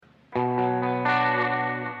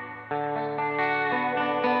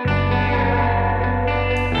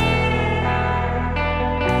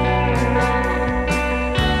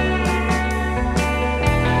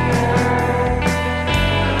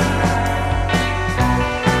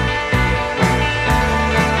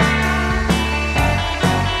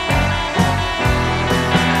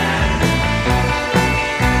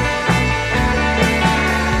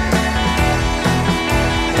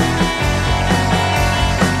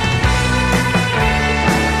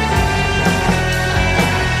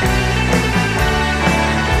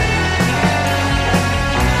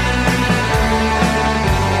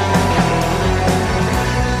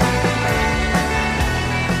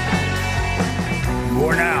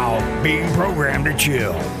Being Programmed to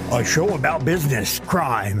Chill, a show about business,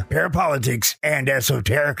 crime, parapolitics, and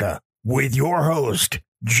esoterica, with your host,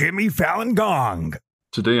 Jimmy Fallon Gong.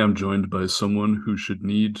 Today I'm joined by someone who should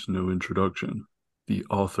need no introduction, the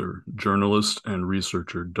author, journalist, and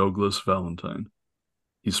researcher Douglas Valentine.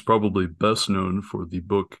 He's probably best known for the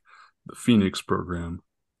book The Phoenix Program,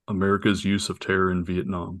 America's Use of Terror in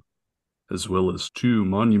Vietnam, as well as two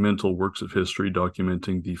monumental works of history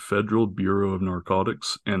documenting the Federal Bureau of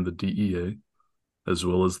Narcotics and the DEA, as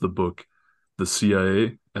well as the book The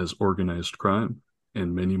CIA as Organized Crime,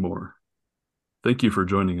 and many more. Thank you for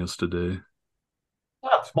joining us today.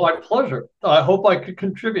 That's my pleasure. I hope I could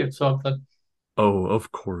contribute something. Oh,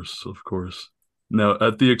 of course, of course. Now,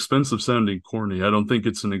 at the expense of sounding corny, I don't think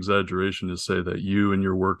it's an exaggeration to say that you and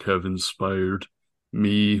your work have inspired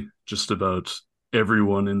me, just about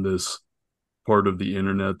everyone in this part of the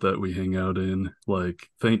internet that we hang out in.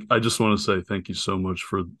 I just want to say thank you so much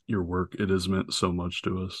for your work. It has meant so much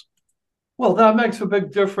to us. Well, that makes a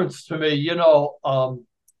big difference to me. I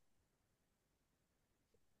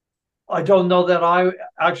don't know that I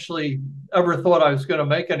actually ever thought I was going to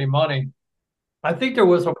make any money. I think there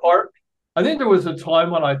was a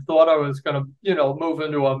time when I thought I was going to, move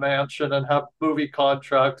into a mansion and have movie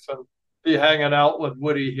contracts and be hanging out with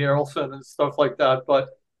Woody Harrelson and stuff like that. But,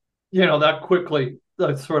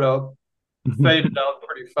 that sort of faded out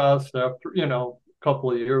pretty fast after, a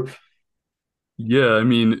couple of years. Yeah, I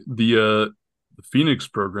mean, the Phoenix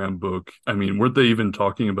Program book, I mean, weren't they even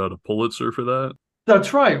talking about a Pulitzer for that?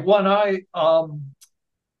 That's right.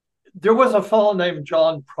 There was a fellow named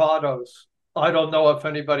John Prados. I don't know if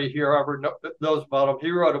anybody here ever knows about him.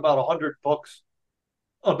 He wrote about 100 books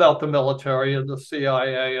about the military and the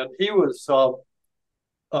CIA, and he was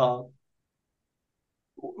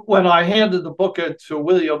when I handed the book into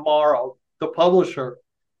William Morrow, the publisher.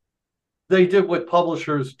 They did what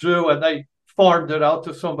publishers do, and they farmed it out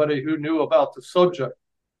to somebody who knew about the subject.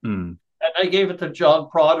 Mm. And they gave it to John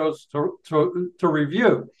Prados to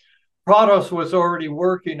review. Prados was already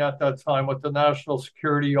working at that time with the National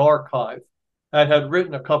Security Archive and had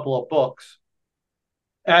written a couple of books.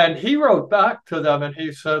 And he wrote back to them and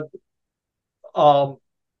he said,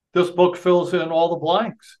 this book fills in all the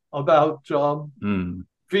blanks about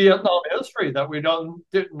Vietnam history that we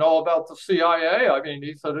didn't know about the CIA. I mean,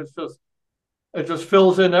 he said it just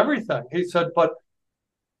fills in everything. He said, but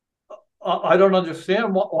I don't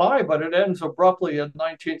understand why, but it ends abruptly in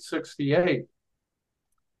 1968.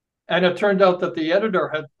 And it turned out that the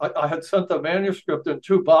editor I had sent the manuscript in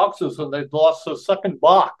 2 boxes and they'd lost the second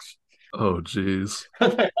box. Oh, geez.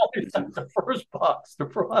 And they only sent the first box to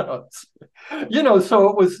products. So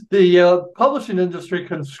it was the publishing industry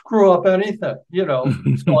can screw up anything,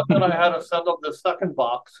 So then I had to send them the second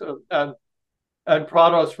box. And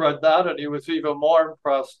Prados read that and he was even more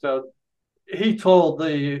impressed. He told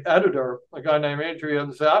the editor, a guy named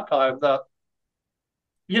Adrian Zakheim, that,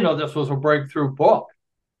 this was a breakthrough book.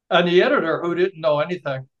 And the editor, who didn't know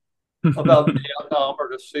anything about Vietnam or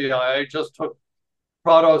the CIA, just took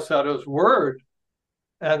Prados at his word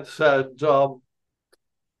and said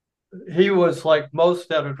he was like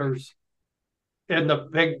most editors in the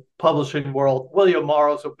big publishing world. William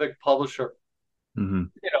Morrow's a big publisher, one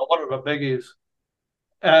of the biggies.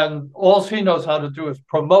 And all he knows how to do is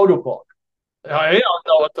promote a book. I don't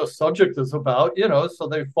know what the subject is about, so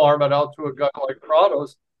they farm it out to a guy like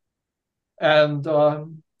Prados. And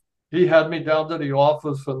he had me down to the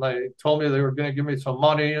office and they told me they were going to give me some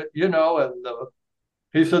money, and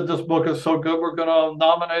he said, this book is so good, we're going to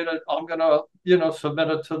nominate it. I'm going to, submit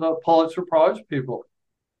it to the Pulitzer Prize people.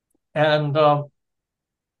 And,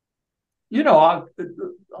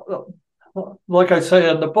 like I say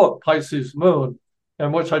in the book, Pisces Moon,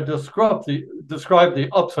 in which I described the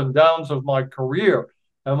ups and downs of my career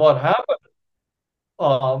and what happened,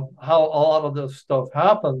 how a lot of this stuff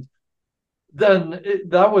happened. Then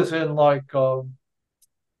that was in late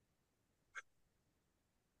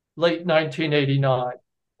 1989.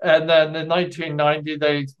 And then in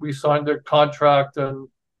 1990, we signed a contract and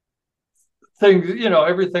things,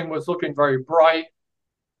 everything was looking very bright.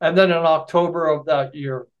 And then in October of that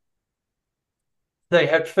year, they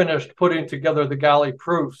had finished putting together the galley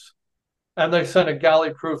proofs. And they sent a galley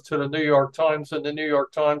proof to the New York Times, and the New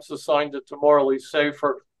York Times assigned it to Morley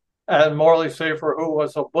Safer. And Morley Safer, who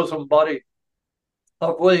was a bosom buddy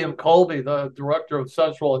of William Colby, the director of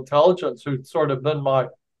Central Intelligence, who'd sort of been my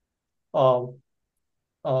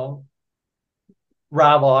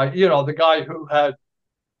rabbi, the guy who had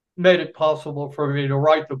made it possible for me to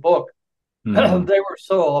write the book. Mm. They were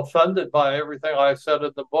so offended by everything I said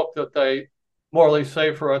in the book that they, Morley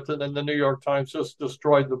Safer and the New York Times, just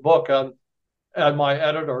destroyed the book. And my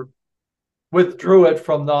editor withdrew it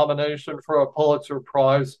from nomination for a Pulitzer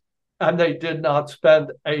Prize, and they did not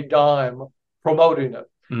spend a dime promoting it.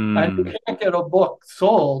 And you can't get a book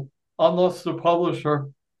sold unless the publisher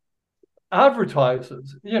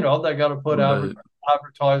advertises. They got to put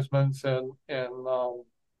advertisements in the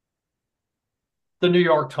New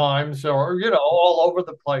York Times or all over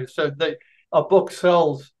the place. So a book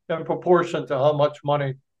sells in proportion to how much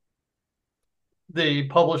money the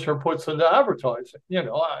publisher puts into advertising.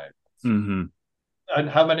 And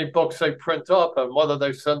how many books they print up, and whether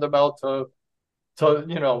they send them out to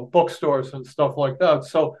bookstores and stuff like that.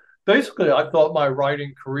 So basically, I thought my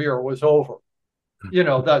writing career was over.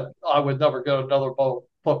 That I would never get another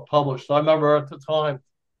book published. I remember at the time,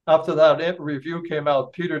 after that review came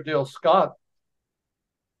out, Peter Dale Scott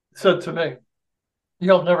said to me,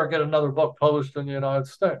 "You'll never get another book published in the United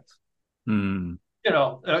States."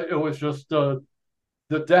 It was just the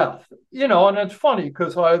death. And it's funny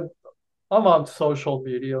because I'm on social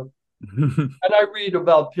media and I read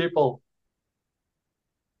about people,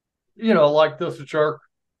 like this jerk.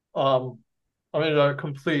 A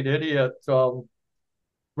complete idiot.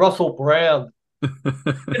 Russell Brand,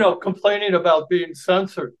 complaining about being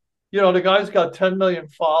censored. The guy's got 10 million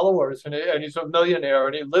followers and he's a millionaire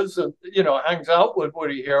and he lives in, hangs out with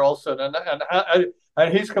Woody Harrelson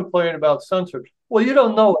and he's complaining about censored. Well, you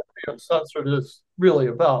don't know what being censored is really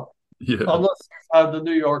about. Unless you have the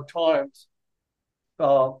New York Times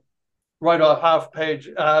write a half-page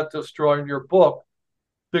ad destroying your book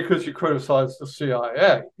because you criticized the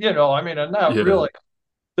CIA. And that really,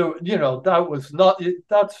 that was not,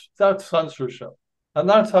 that's censorship. And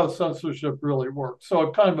that's how censorship really works. So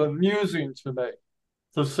it's kind of amusing to me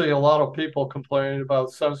to see a lot of people complaining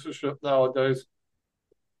about censorship nowadays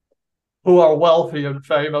who are wealthy and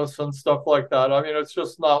famous and stuff like that. It's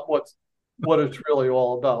just not what it's really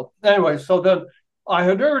all about. Anyway, so then I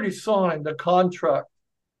had already signed a contract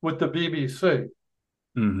with the BBC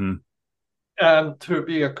and to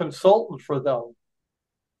be a consultant for them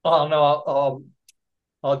on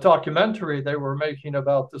a documentary they were making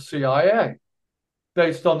about the CIA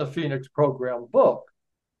based on the Phoenix Program book,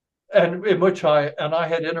 and in which I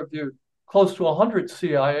had interviewed close to 100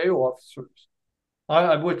 CIA officers,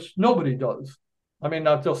 which nobody does.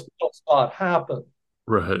 That just does not happen.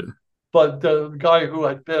 Right. But the guy who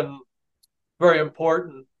had been very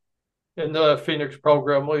important in the Phoenix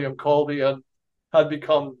Program, William Colby, and had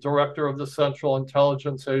become director of the Central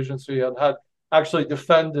Intelligence Agency and had actually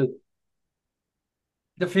defended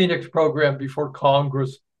the Phoenix Program before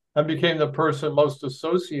Congress and became the person most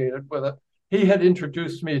associated with it. He had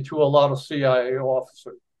introduced me to a lot of CIA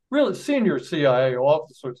officers, really senior CIA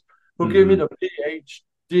officers, who gave me the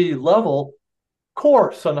PhD level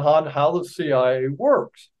course on how the CIA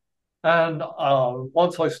works. And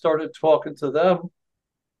once I started talking to them,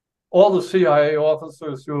 all the CIA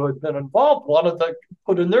officers who had been involved wanted to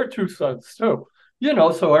put in their 2 cents too.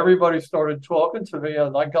 So everybody started talking to me,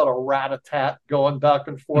 and I got a rat-a-tat going back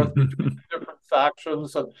and forth between different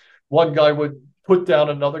factions. And one guy would put down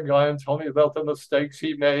another guy and tell me about the mistakes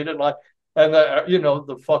he made, and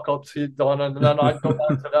the fuck-ups he'd done. And then I'd go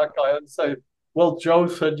back to that guy and say, "Well, Joe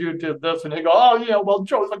said you did this," and he'd go, "Oh yeah, well,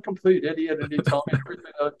 Joe's a complete idiot," and he'd tell me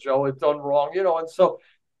everything that Joe had done wrong. And so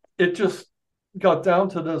it just got down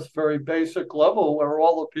to this very basic level where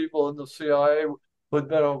all the people in the CIA who had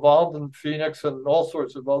been involved in Phoenix and all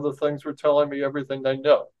sorts of other things were telling me everything they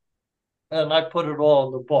knew. And I put it all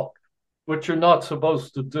in the book, which you're not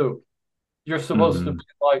supposed to do. You're supposed to be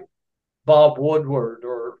like Bob Woodward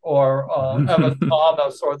or Evan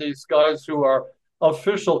Thomas or these guys who are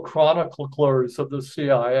official chroniclers of the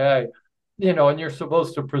CIA, and you're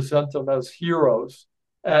supposed to present them as heroes.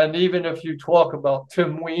 And even if you talk about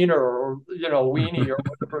Tim Weiner or, Weenie or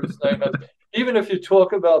whatever his name is, even if you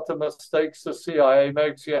talk about the mistakes the CIA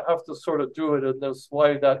makes, you have to sort of do it in this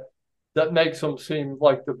way that makes them seem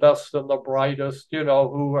like the best and the brightest,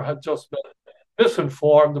 who had just been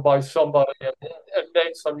misinformed by somebody and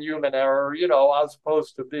made some human error, as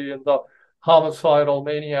opposed to being the homicidal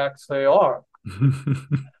maniacs they are.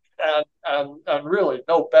 and really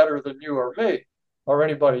no better than you or me or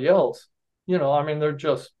anybody else. They're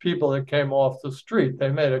just people that came off the street.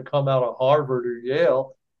 They may have come out of Harvard or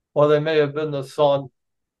Yale, or they may have been the son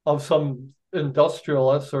of some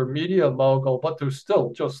industrialist or media mogul, but they're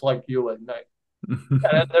still just like you and me.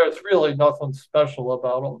 And there's really nothing special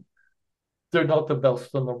about them. They're not the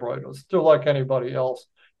best and the brightest. They're like anybody else.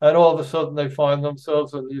 And all of a sudden they find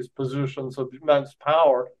themselves in these positions of immense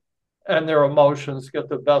power, and their emotions get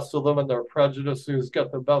the best of them, and their prejudices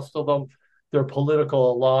get the best of them. Their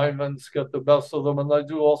political alignments get the best of them, and they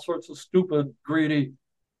do all sorts of stupid, greedy,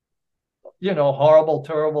 horrible,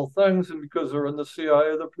 terrible things, and because they're in the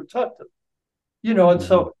CIA, they're protected. And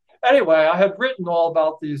so anyway, I had written all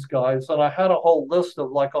about these guys, and I had a whole list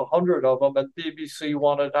of like 100 of them, and BBC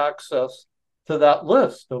wanted access to that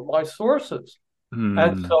list of my sources.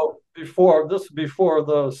 And so before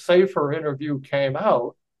the Safer interview came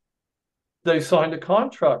out, they signed a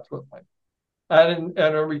contract with me. And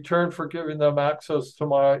in return for giving them access to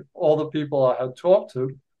all the people I had talked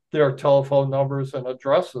to, their telephone numbers and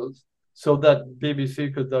addresses, so that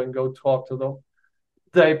BBC could then go talk to them,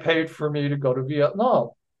 they paid for me to go to Vietnam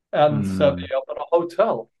and set me up in a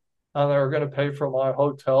hotel. And they were going to pay for my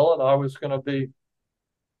hotel, and I was going to be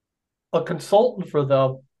a consultant for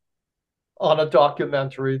them on a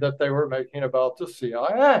documentary that they were making about the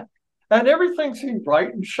CIA. And everything seemed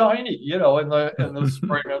bright and shiny, in the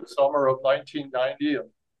spring and summer of 1990. And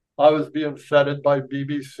I was being feted by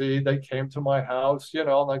BBC. They came to my house, and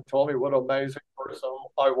they told me what an amazing person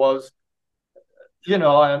I was,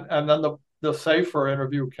 and then the Safer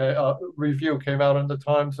review came out in the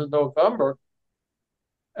Times in November,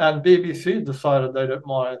 and BBC decided they didn't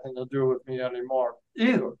want anything to do with me anymore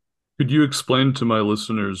either. Could you explain to my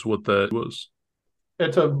listeners what that was?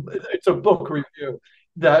 It's a book review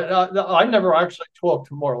that I never actually talked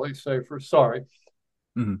to Morley Safer. Sorry.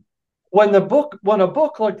 Mm-hmm. When a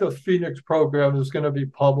book like the Phoenix Program is going to be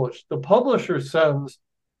published, the publisher sends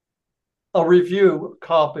a review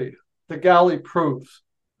copy, the galley proofs,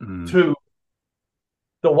 to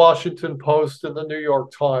the Washington Post and the New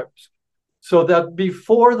York Times, so that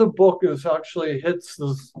before the book is actually hits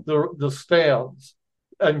the stands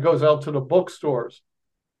and goes out to the bookstores,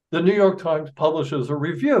 the New York Times publishes a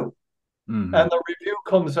review. And the review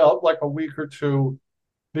comes out like a week or two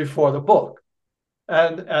before the book.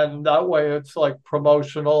 And that way it's like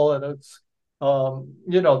promotional, and it's,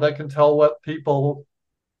 they can tell what people,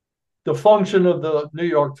 the function of the New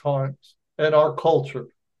York Times and our culture,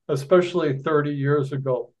 especially 30 years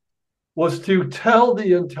ago, was to tell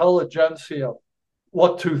the intelligentsia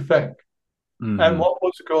what to think, and what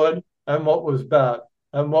was good and what was bad,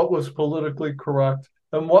 and what was politically correct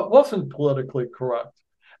and what wasn't politically correct.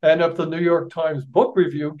 And if the New York Times book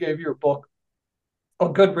review gave your book a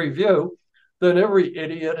good review, then every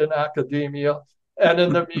idiot in academia and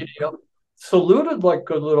in the media saluted like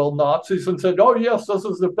good little Nazis and said, "Oh yes, this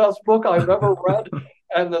is the best book I've ever read."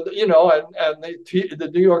 And the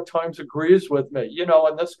New York Times agrees with me,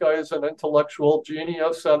 and this guy is an intellectual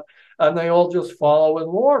genius, and they all just follow in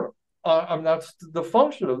order. And that's the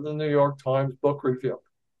function of the New York Times book review,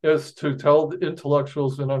 is to tell the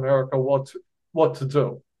intellectuals in America what to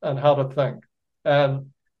do and how to think. And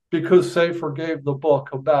because Safer gave the book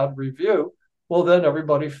a bad review, well, then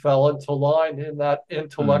everybody fell into line in that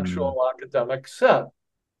intellectual academic set.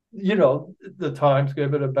 The Times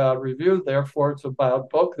gave it a bad review, therefore it's a bad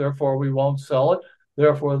book, therefore we won't sell it,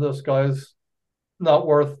 therefore this guy's not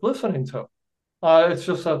worth listening to. It's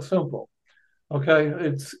just that simple. Okay,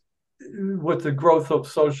 it's with the growth of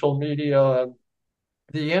social media and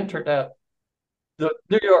the internet, the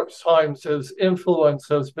New York Times' influence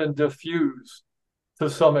has been diffused to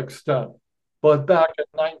some extent. But back in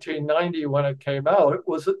 1990, when it came out, it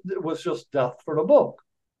was just death for the book.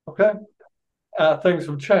 Okay, things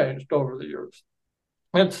have changed over the years,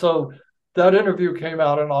 and so that interview came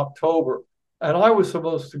out in October, and I was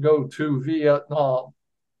supposed to go to Vietnam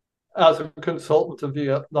as a consultant to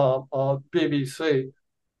Vietnam BBC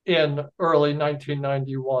in early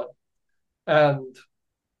 1991, and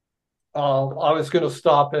I was going to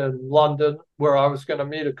stop in London, where I was going to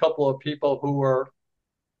meet a couple of people who were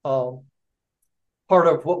part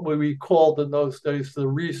of what we called in those days the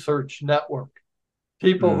research network.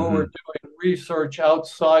 People who were doing research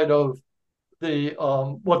outside of the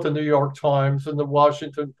what the New York Times and the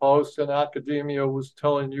Washington Post and academia was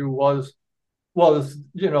telling you was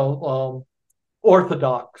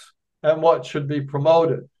orthodox and what should be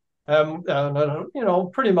promoted. And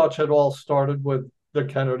pretty much it all started with the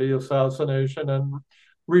Kennedy assassination and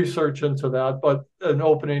research into that, but and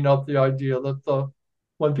opening up the idea that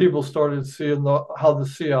when people started seeing how the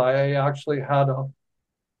CIA actually had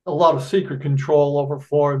a lot of secret control over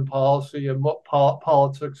foreign policy and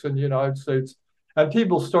politics in the United States, and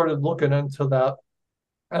people started looking into that,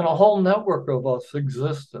 and a whole network of us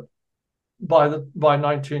existed by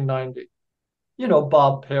 1990.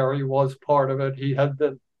 Bob Perry was part of it. He had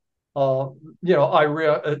been, the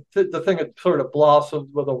thing had sort of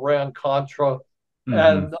blossomed with Iran-Contra,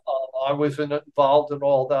 and I was involved in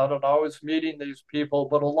all that, and I was meeting these people,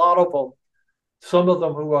 but a lot of them, some of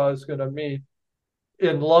them who I was going to meet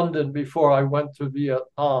in London before I went to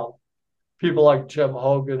Vietnam, people like Jim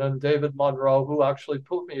Hogan and David Monroe, who actually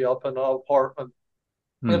put me up in an apartment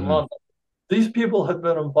in London. these people had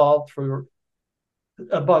been involved for,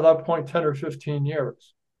 by that point, 10 or 15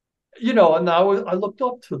 years. And now I looked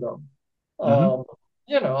up to them. Mm-hmm.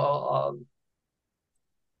 You know,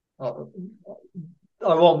 uh,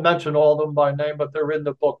 I won't mention all of them by name, but they're in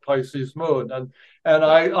the book Pisces Moon. And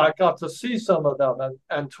I got to see some of them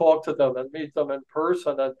and talk to them and meet them in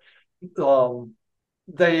person. And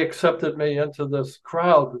they accepted me into this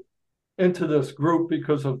crowd, into this group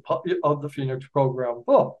because of the Phoenix Program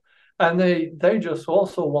book. And they just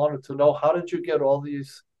also wanted to know, how did you get all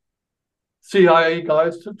these CIA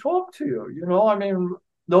guys to talk to you? I mean,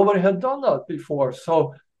 nobody had done that before.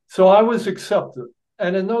 So I was accepted.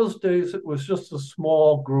 And in those days, it was just a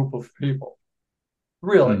small group of people.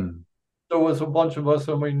 Really. Mm. There was a bunch of us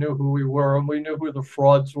and we knew who we were and we knew who the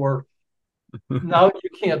frauds were. Now you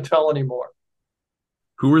can't tell anymore.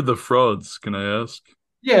 Who are the frauds, can I ask?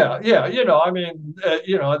 Yeah. I mean,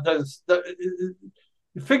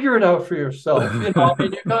 figure it out for yourself. I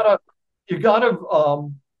mean, you gotta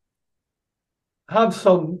have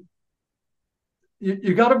some.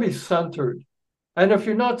 You got to be centered. And if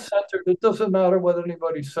you're not centered, it doesn't matter what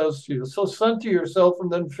anybody says to you. So center yourself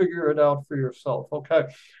and then figure it out for yourself. Okay.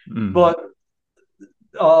 Mm. But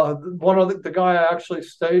one of the guy I actually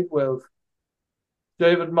stayed with,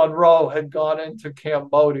 David Monroe, had gone into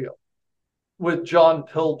Cambodia with John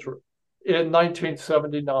Pilger in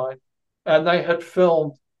 1979. And they had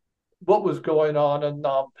filmed what was going on in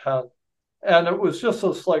Phnom Penh. And it was just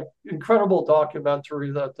this like incredible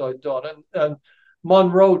documentary that I'd done. And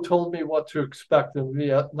Monroe told me what to expect in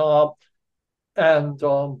Vietnam, and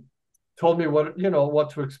told me what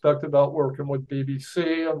to expect about working with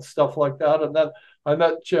BBC and stuff like that. And then I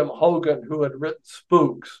met Jim Hogan, who had written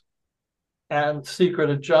Spooks and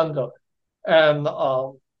Secret Agenda. And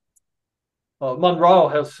Monroe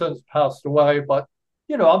has since passed away, but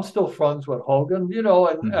I'm still friends with Hogan.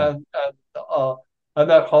 And I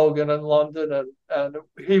met Hogan in London, and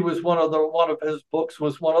he was one of his books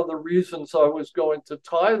was one of the reasons I was going to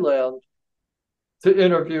Thailand to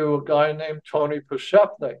interview a guy named Tony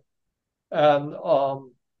Pashepny. And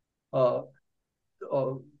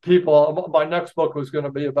my next book was going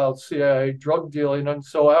to be about CIA drug dealing. And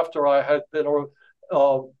so after I had been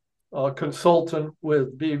a consultant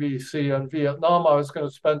with BBC in Vietnam, I was going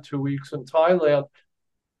to spend 2 weeks in Thailand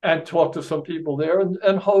and talk to some people there.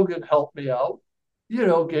 And Hogan helped me out,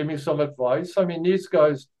 gave me some advice. I mean, these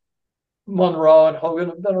guys, Monroe and Hogan,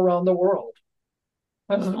 have been around the world.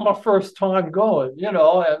 This is my first time going, and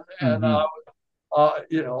Mm-hmm.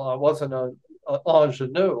 I wasn't an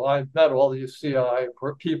ingenue. I met all these CIA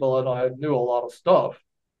people and I knew a lot of stuff,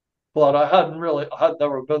 but I had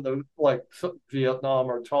never been to like Vietnam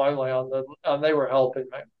or Thailand, and they were helping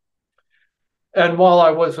me. And while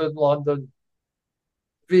I was in London,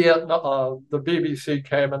 the BBC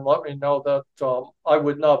came and let me know that I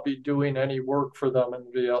would not be doing any work for them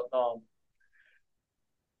in Vietnam.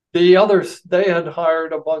 The others, they had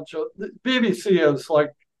hired a bunch of, BBC is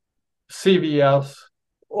like CBS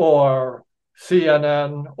or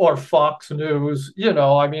CNN or Fox News.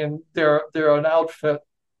 I mean, they're an outfit,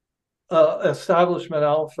 establishment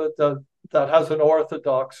outfit that has an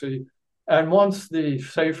orthodoxy. And once the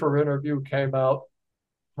Safer interview came out,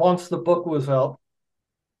 once the book was out,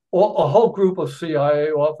 a whole group of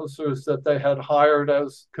CIA officers that they had hired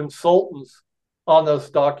as consultants on this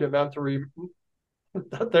documentary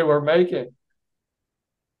that they were making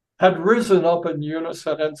had risen up in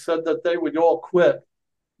unison and said that they would all quit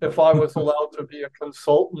if I was allowed to be a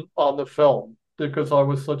consultant on the film, because I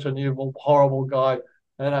was such an evil, horrible guy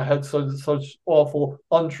and I had such awful,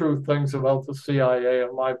 untrue things about the CIA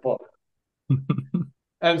in my book.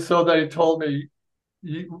 And so they told me,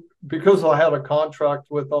 because I had a contract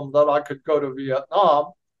with them, that I could go to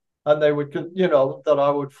Vietnam, and they would, that I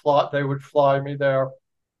would fly. They would fly me there,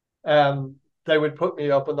 and they would put me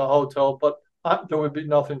up in the hotel. But there would be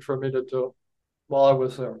nothing for me to do while I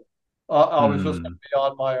was there. I was just going to be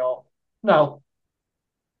on my own. Now,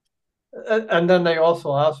 and then they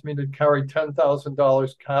also asked me to carry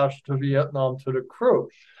 $10,000 cash to Vietnam to the crew.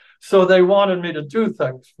 So they wanted me to do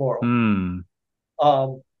things for them.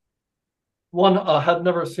 One, I had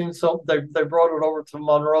never seen they brought it over to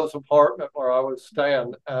Monroe's apartment where I was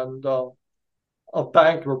staying, and a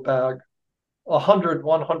banker bag,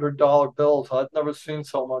 $100 bills. I'd never seen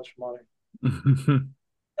so much money.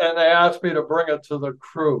 And they asked me to bring it to the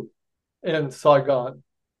crew in Saigon.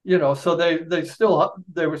 So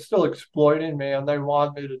they were still exploiting me, and they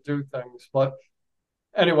wanted me to do things. But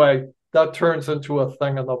anyway, that turns into a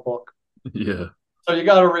thing in the book. Yeah. So you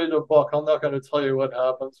got to read the book. I'm not going to tell you what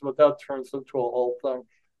happens, but that turns into a whole thing.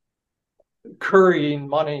 Currying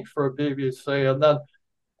money for BBC. And then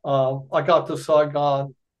I got to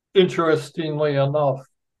Saigon, interestingly enough.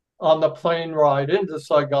 On the plane ride into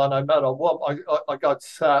Saigon, I met a woman I got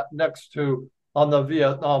sat next to on the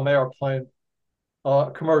Vietnam airplane,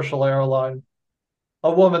 commercial airline,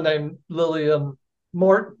 a woman named Lillian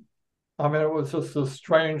Morton. I mean, it was just a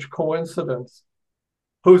strange coincidence,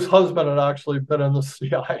 whose husband had actually been in the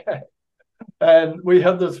CIA. And we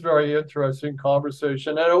had this very interesting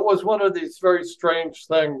conversation. And it was one of these very strange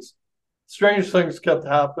things. Strange things kept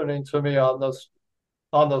happening to me on this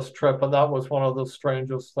trip, and that was one of the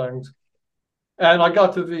strangest things. And I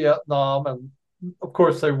got to Vietnam, and of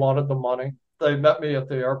course they wanted the money. They met me at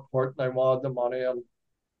the airport and they wanted the money, and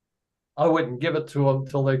I wouldn't give it to them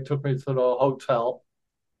until they took me to the hotel.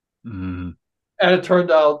 Mm-hmm. And it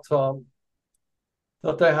turned out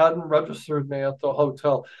that they hadn't registered me at the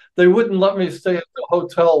hotel. They wouldn't let me stay at the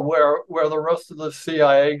hotel where the rest of the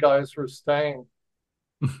CIA guys were staying,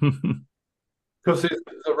 because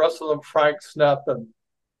the rest of them, Frank Snepp and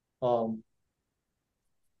um,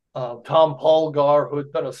 Tom Polgar, who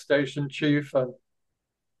had been a station chief, and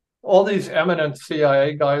all these eminent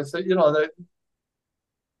CIA guys that,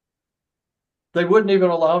 they wouldn't even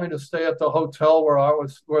allow me to stay at the hotel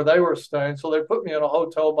where they were staying. So they put me in a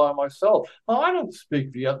hotel by myself. Oh, I don't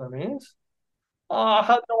speak Vietnamese. I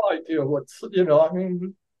had no idea I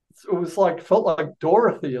mean, it was like, felt like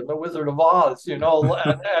Dorothy and the Wizard of Oz, and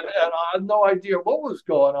I had no idea what was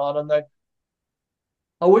going on. And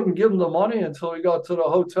I wouldn't give them the money until we got to the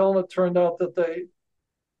hotel, and it turned out that they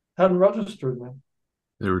hadn't registered me.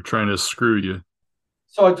 They were trying to screw you.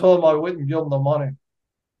 So I told them I wouldn't give them the money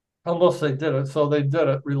unless they did it. So they did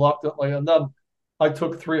it reluctantly. And then I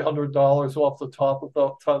took $300 off the top of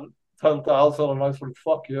the 10,000, and I said,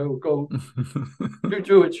 fuck you, go, you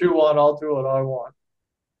do what you want, I'll do what I want.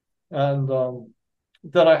 And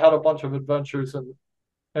then I had a bunch of adventures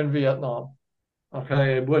in Vietnam,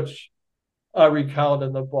 okay, which I recount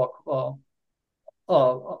in the book.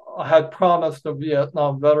 I had promised a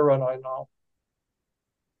Vietnam veteran I know,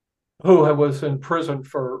 who was in prison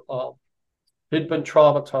for, he'd been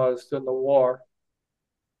traumatized in the war.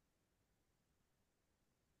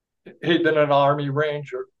 He'd been an Army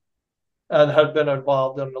Ranger and had been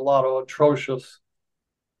involved in a lot of atrocious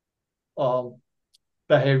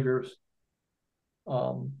behaviors.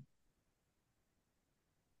 All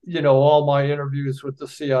my interviews with the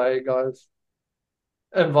CIA guys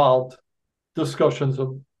involved discussions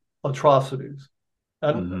of atrocities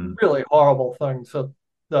and really horrible things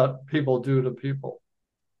that people do to people.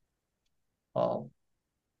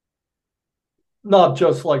 Not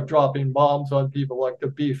just like dropping bombs on people like the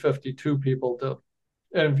B-52 people did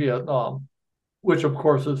in Vietnam, which of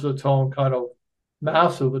course is its own kind of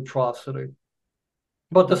massive atrocity,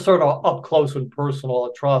 but the sort of up close and personal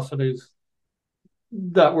atrocities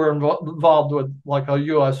that were involved with, like a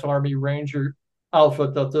U.S. Army Ranger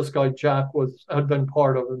outfit that this guy Jack had been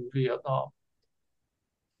part of in Vietnam.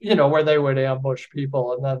 Where they would ambush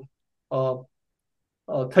people and then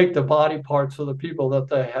take the body parts of the people that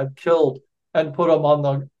they had killed and put them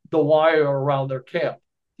on the wire around their camp,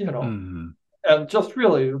 and just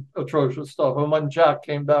really atrocious stuff. And when Jack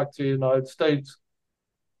came back to the United States,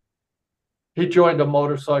 he joined a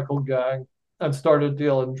motorcycle gang and started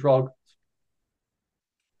dealing drugs.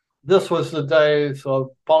 This was the days of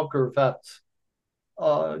bunker vets.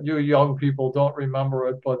 You young people don't remember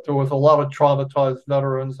it, but there was a lot of traumatized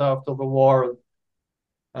veterans after the war,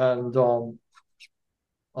 and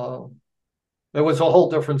it was a whole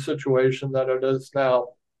different situation than it is now.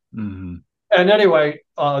 Mm-hmm. And anyway,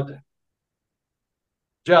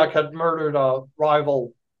 Jack had murdered a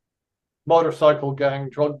rival motorcycle gang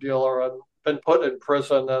drug dealer and been put in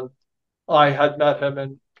prison. And I had met him,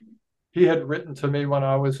 and he had written to me when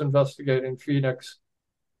I was investigating Phoenix.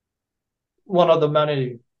 One of the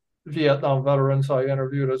many Vietnam veterans I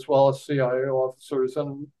interviewed, as well as CIA officers.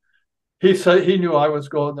 And he said he knew I was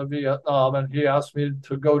going to Vietnam, and he asked me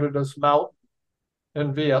to go to this mountain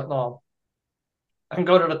in Vietnam and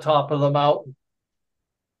go to the top of the mountain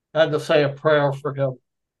and to say a prayer for him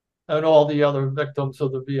and all the other victims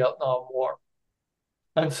of the Vietnam War.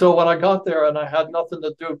 And so when I got there and I had nothing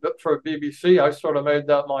to do for BBC, I sort of made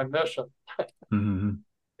that my mission. Mm-hmm.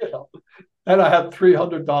 And I had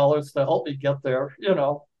 $300 to help me get there,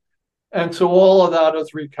 And so all of that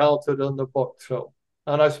is recounted in the book too.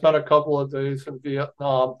 And I spent a couple of days in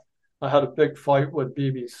Vietnam. I had a big fight with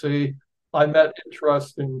BBC. I met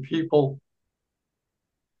interesting people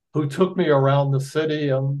who took me around the city,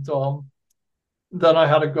 and then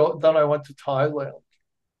I went to Thailand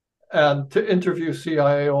and to interview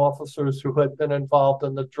CIA officers who had been involved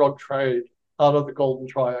in the drug trade out of the Golden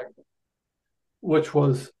Triangle, which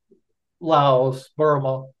was Laos,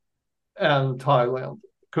 Burma, and Thailand,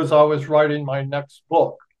 because I was writing my next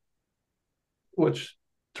book, which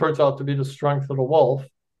turns out to be The Strength of the Wolf,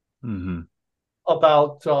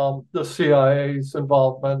 about the CIA's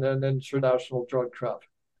involvement in international drug trafficking.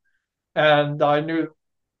 And I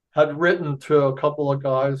had written to a couple of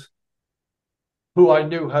guys who I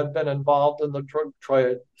knew had been involved in the drug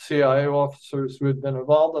trade, CIA officers who had been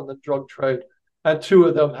involved in the drug trade, and three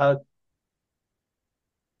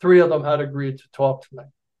of them had agreed to talk to me.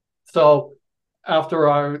 So after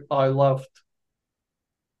I left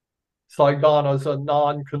Saigon as a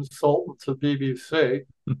non-consultant to BBC,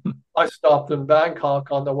 I stopped in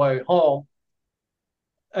Bangkok on the way home,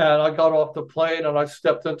 and I got off the plane and I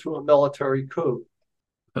stepped into a military coup.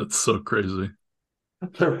 That's so crazy.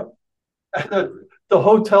 The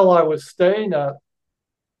hotel I was staying at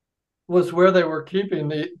was where they were keeping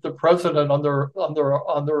the president under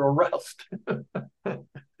arrest.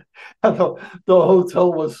 And the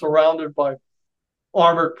hotel was surrounded by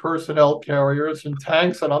armored personnel carriers and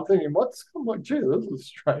tanks, and I'm thinking, gee, this is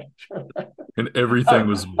strange. And everything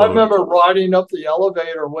was bugged. I remember riding up the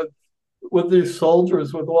elevator with these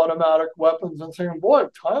soldiers with automatic weapons and saying, boy,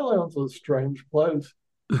 Thailand's a strange place.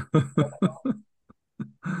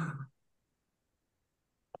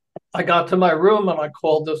 I got to my room and I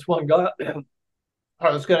called this one guy.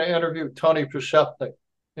 I was going to interview Anthony Pashepny,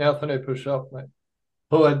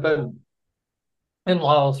 who had been in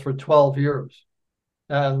Laos for 12 years.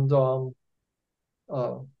 And I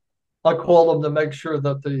called him to make sure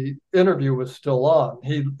that the interview was still on.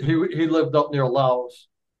 He lived up near Laos,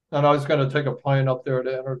 and I was going to take a plane up there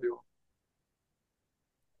to interview him.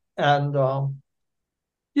 And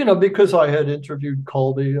because I had interviewed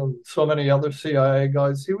Colby and so many other CIA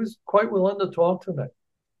guys, he was quite willing to talk to me.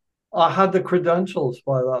 I had the credentials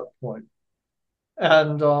by that point.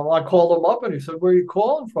 And I called him up and he said, where are you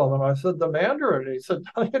calling from? And I said, the Mandarin. And he said,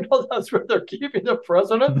 that's where they're keeping the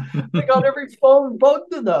president. They got every phone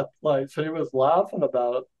bugged in that place. And he was laughing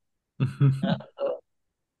about it. And,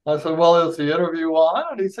 I said, well, is the interview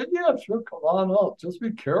on? And he said, yeah, sure, come on up. Just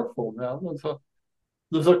be careful, man.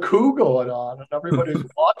 There's a coup going on and everybody's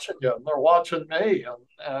watching you and they're watching me.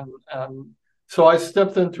 And so I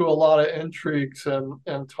stepped into a lot of intrigues in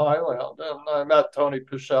Thailand. And I met Tony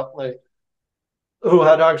Pashepny, who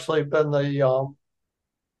had actually been the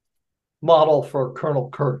model for Colonel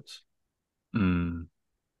Kurtz,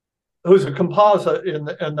 who's a composite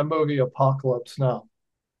in the movie Apocalypse Now.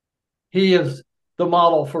 He is the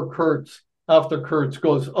model for Kurtz after Kurtz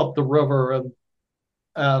goes up the river.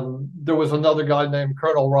 And there was another guy named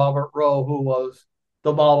Colonel Robert Rowe who was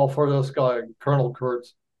the model for this guy, Colonel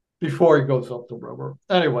Kurtz, before he goes up the river.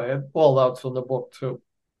 Anyway, all that's in the book too.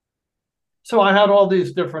 So I had all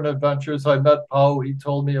these different adventures. I met Poe. He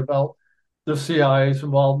told me about the CIA's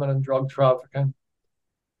involvement in drug trafficking,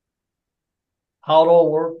 how it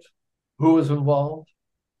all worked, who was involved.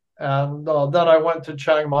 And then I went to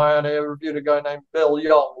Chiang Mai and I interviewed a guy named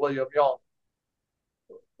William Young,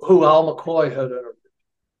 who Al McCoy had interviewed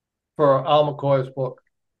for Al McCoy's book,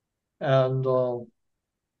 and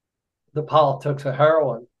The Politics of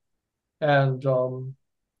Heroin. And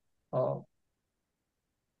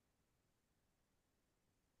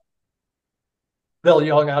Bill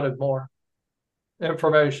Young added more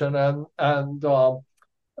information, and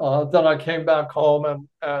then I came back home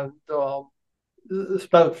and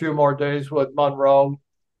spent a few more days with Monroe,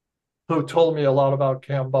 who told me a lot about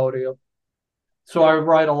Cambodia. So I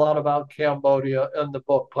write a lot about Cambodia in the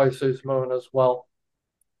book Pisces Moon as well.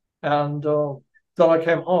 And then I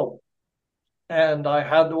came home and I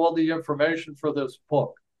had all the information for this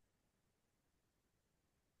book.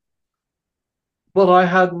 But I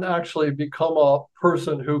hadn't actually become a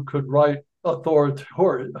person who could write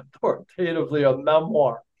authoritatively a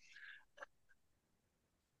memoir.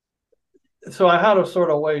 So I had to sort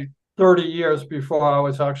of wait 30 years before I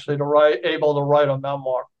was actually able to write a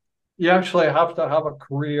memoir. You actually have to have a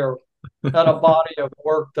career and a body of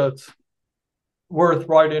work that's worth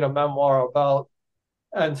writing a memoir about.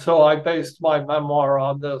 And so I based my memoir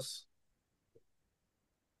on this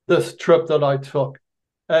trip that I took.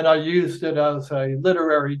 And I used it as a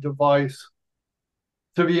literary device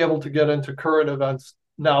to be able to get into current events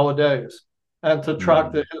nowadays and to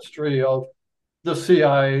track the history of the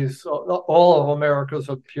CIA's, all of America's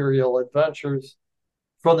imperial adventures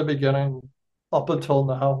from the beginning up until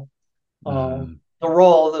now. The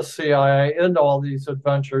role of the CIA in all these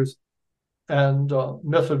adventures and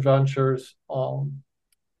misadventures,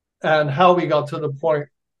 and how we got to the point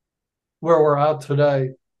where we're at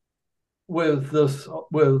today with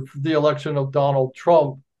the election of Donald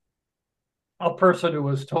Trump, a person who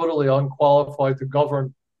was totally unqualified to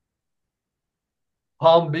govern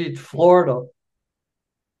Palm Beach, Florida,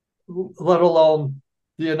 let alone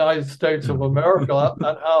the United States of America,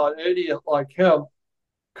 and how an idiot like him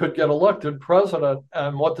could get elected president,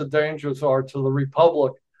 and what the dangers are to the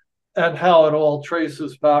republic, and how it all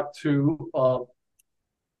traces back to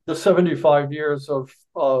the 75 years of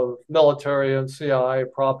military and CIA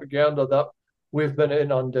propaganda that we've been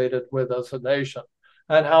inundated with as a nation,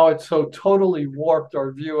 and how it so totally warped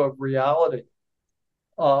our view of reality,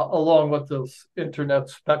 along with this internet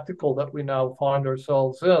spectacle that we now find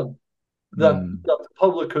ourselves in, that the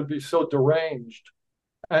public could be so deranged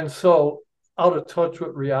and so out of touch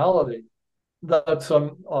with reality that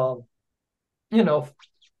some,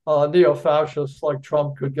 neo-fascists like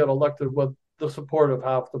Trump could get elected with the support of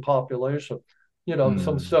half the population,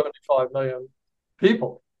 some 75 million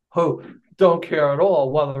people who don't care at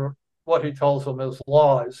all whether what he tells them is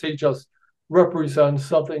lies. He just represents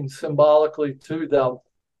something symbolically to them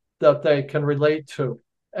that they can relate to.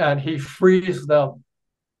 And he frees them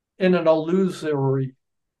in an illusory,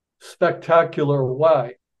 spectacular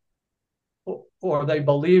way. Or they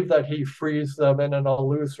believe that he frees them in an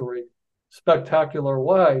illusory, spectacular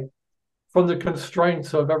way from the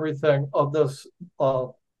constraints of everything of this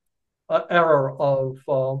era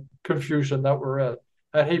of confusion that we're in.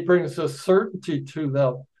 And he brings this certainty to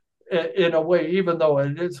them in a way, even though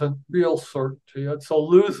it isn't real certainty, it's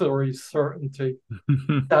illusory certainty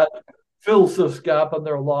that fills this gap in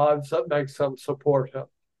their lives that makes them support him.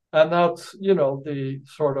 And that's, the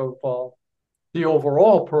sort of the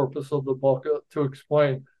overall purpose of the book, to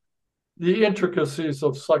explain the intricacies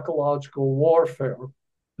of psychological warfare,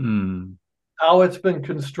 how it's been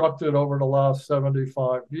constructed over the last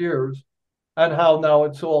 75 years, and how now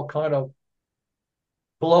it's all kind of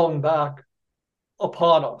blown back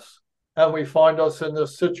upon us. And we find us in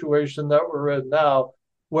this situation that we're in now,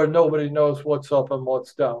 where nobody knows what's up and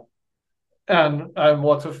what's down, and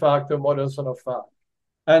what's a fact and what isn't a fact,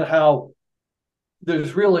 and how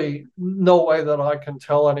there's really no way that I can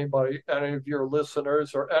tell anybody, any of your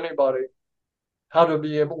listeners or anybody, how to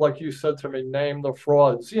be able, like you said to me, name the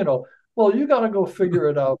frauds. Well, you got to go figure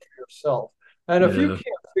it out for yourself. And if you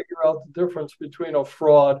can't figure out the difference between a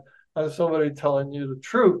fraud and somebody telling you the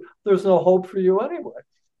truth, there's no hope for you anyway.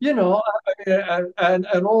 And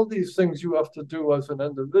all these things you have to do as an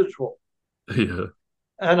individual. Yeah.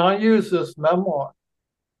 And I use this memoir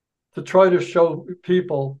to try to show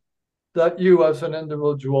people that you as an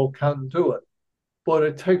individual can do it, but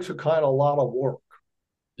it takes a lot of work.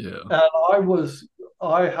 Yeah. And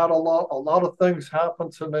I had a lot of things happen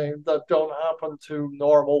to me that don't happen to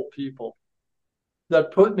normal people,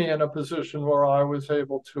 that put me in a position where I was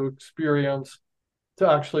able to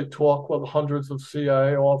actually talk with hundreds of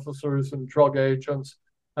CIA officers and drug agents,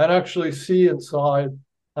 and actually see inside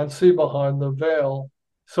and see behind the veil,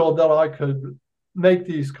 so that I could make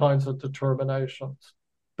these kinds of determinations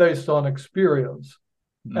based on experience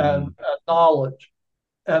and knowledge.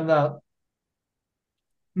 And that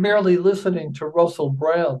merely listening to Russell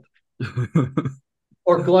Brand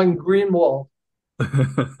or Glenn Greenwald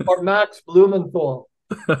or Max Blumenthal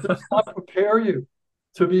does not prepare you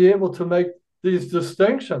to be able to make these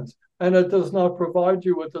distinctions. And it does not provide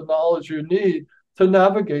you with the knowledge you need to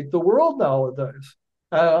navigate the world nowadays.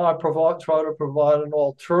 And I try to provide an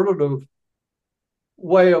alternative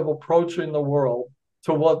way of approaching the world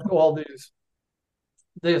to what all these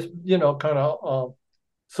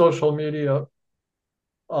social media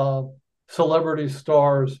celebrity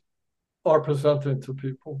stars are presenting to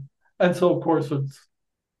people. And so, of course, it's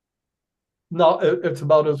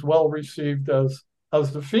about as well received as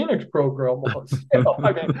the Phoenix program was.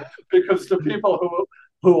 Because the people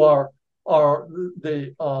who are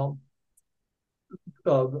the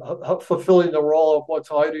fulfilling the role of what's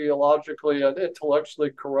ideologically and intellectually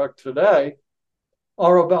correct today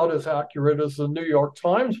are about as accurate as the New York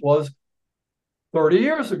Times was 30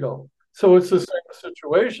 years ago. So it's the same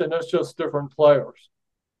situation, it's just different players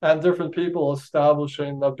and different people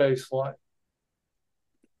establishing the baseline.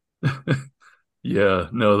 Yeah,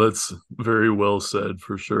 no, that's very well said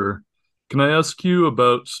for sure. Can I ask you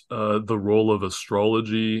about the role of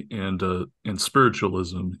astrology and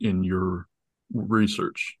spiritualism in your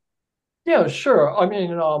research? Yeah, sure.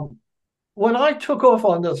 When I took off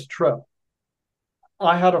on this trip,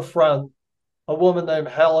 I had a friend, a woman named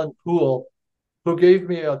Helen Poole, who gave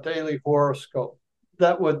me a daily horoscope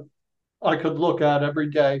that I could look at every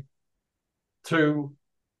day to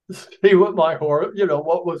see what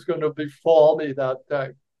what was going to befall me that day.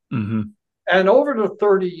 Mm-hmm. And over the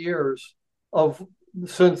 30 years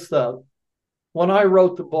since then, when I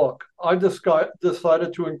wrote the book, I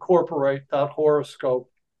decided to incorporate that horoscope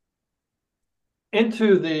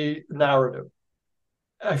into the narrative.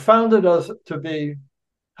 I found it as to be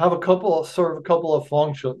serve a couple of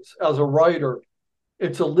functions. As a writer,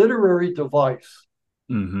 it's a literary device.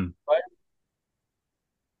 Mm-hmm. Right?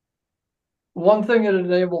 One thing it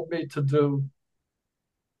enabled me to do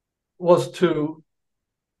was to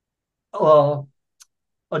uh,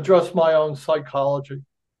 address my own psychology,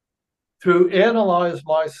 to analyze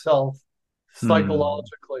myself Mm.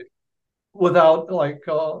 psychologically without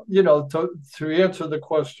to answer the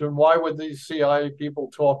question, why would these CIA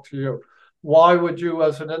people talk to you? Why would you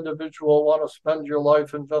as an individual want to spend your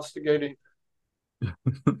life investigating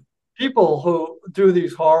people who do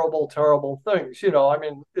these horrible, terrible things? I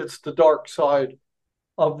mean, it's the dark side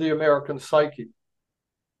of the American psyche.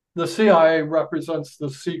 The CIA represents the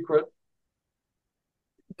secret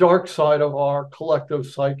dark side of our collective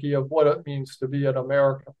psyche of what it means to be an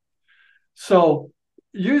American. So,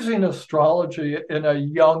 using astrology in a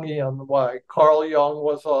Jungian way, Carl Jung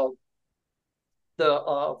was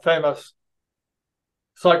the famous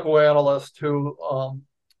psychoanalyst who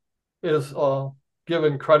is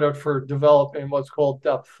given credit for developing what's called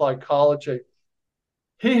depth psychology.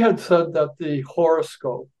 He had said that the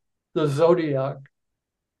horoscope, the zodiac,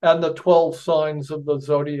 and the 12 signs of the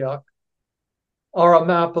zodiac are a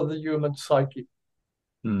map of the human psyche.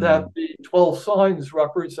 That Mm. the 12 signs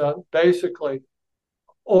represent basically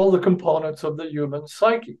all the components of the human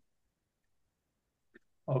psyche.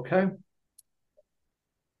 Okay?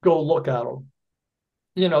 Go look at them.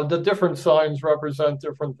 The different signs represent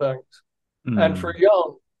different things. And for Mm.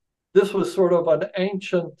 Jung, this was sort of an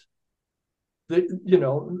ancient,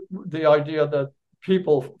 the idea that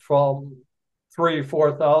people from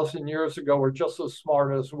 4,000 years ago were just as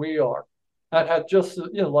smart as we are and had just,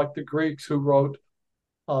 like the Greeks who wrote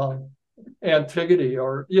Antigone,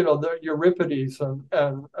 or the Euripides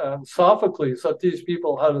and Sophocles, that these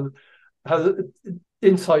people had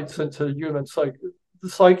insights into human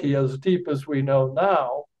psyche as deep as we know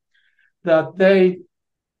now, that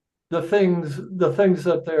the things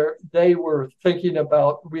that they were thinking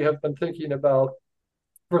about, we have been thinking about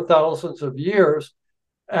for thousands of years,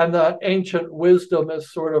 and that ancient wisdom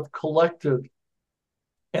is sort of collected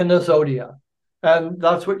in the zodiac. And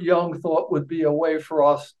that's what Jung thought would be a way for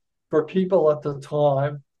us, for people at the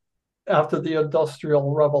time after the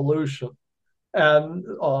Industrial Revolution. And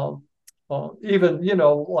even,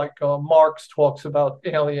 Marx talks about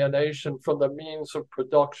alienation from the means of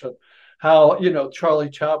production. How, Charlie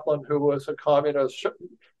Chaplin, who was a communist,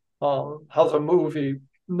 has a movie,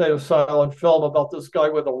 made a silent film about this guy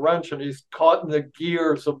with a wrench, and he's caught in the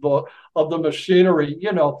gears of the machinery,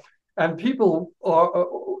 and people are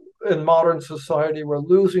in modern society were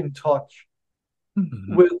losing touch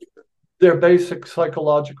Mm-hmm. with their basic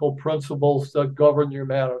psychological principles that govern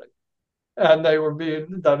humanity. And they were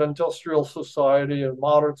being, that industrial society and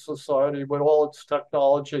modern society with all its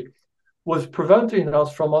technology was preventing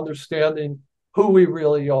us from understanding who we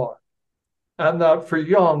really are. And that for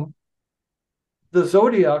Jung, the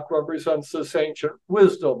zodiac represents this ancient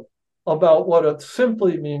wisdom about what it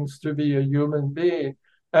simply means to be a human being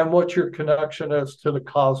and what your connection is to the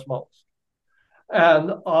cosmos.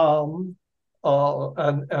 And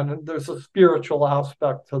and there's a spiritual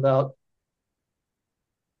aspect to that,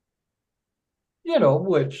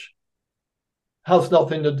 which has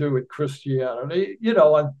nothing to do with Christianity,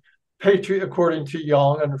 and according to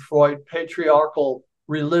Jung and Freud, patriarchal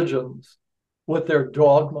religions with their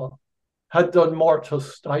dogma had done more to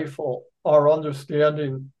stifle our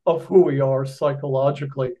understanding of who we are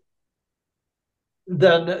psychologically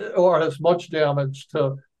than, or as much damage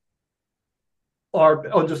to our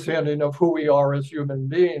understanding of who we are as human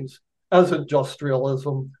beings as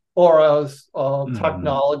industrialism or as Mm-hmm.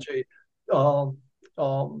 technology. Um,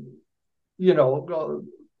 um,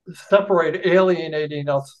 alienating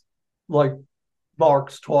us, like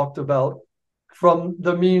Marx talked about, from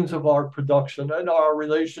the means of our production and our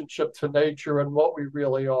relationship to nature and what we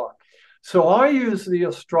really are. So I use the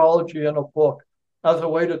astrology in a book as a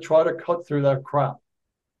way to try to cut through that crap,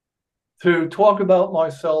 to talk about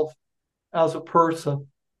myself as a person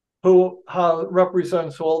who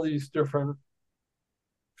represents all these different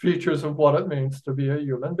features of what it means to be a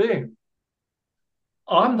human being.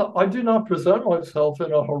 I do not present myself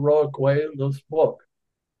in a heroic way in this book.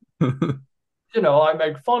 I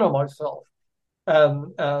make fun of myself,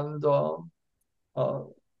 and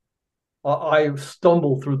I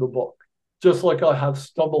stumble through the book, just like I have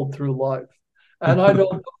stumbled through life. And I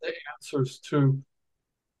don't know the answers to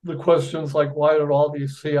the questions like, why did all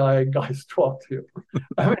these CIA guys talk to you?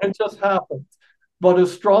 I mean, it just happens. But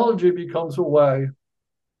astrology becomes a way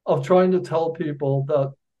of trying to tell people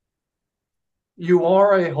that you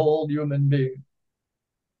are a whole human being.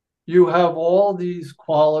 you have all these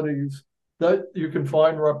qualities that you can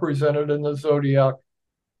find represented in the zodiac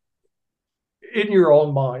in your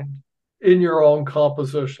own mind, in your own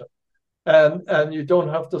composition. And you don't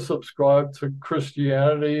have to subscribe to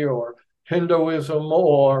Christianity or Hinduism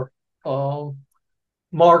or um,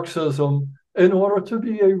 Marxism in order to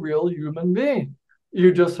be a real human being.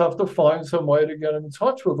 You just have to find some way to get in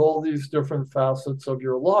touch with all these different facets of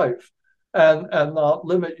your life and not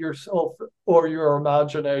limit yourself or your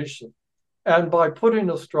imagination. And by putting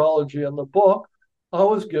astrology in the book, I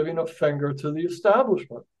was giving a finger to the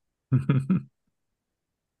establishment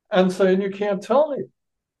and saying, you can't tell me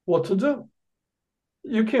what to do.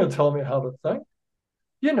 You can't tell me how to think.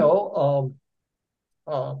 You know,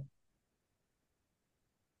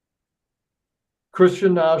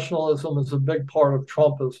 Christian nationalism is a big part of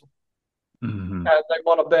Trumpism, and they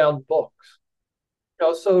want to ban books. You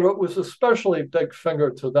know, so it was especially big finger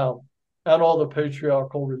to them and all the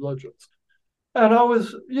patriarchal religions. And I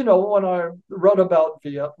was, you know, when I read about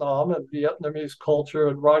Vietnam and Vietnamese culture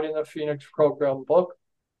and writing the Phoenix Program book,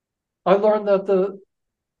 I learned that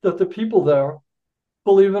the people there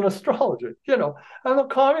believe in astrology, you know, and the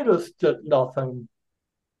communists did nothing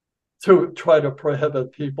to try to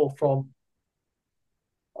prohibit people from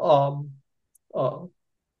um, uh,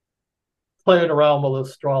 playing around with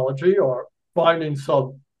astrology or finding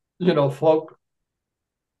some, you know, folk.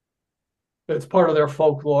 It's part of their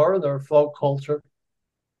folklore, their folk culture.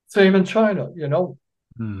 Same in China, you know.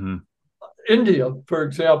 Mm-hmm. India, for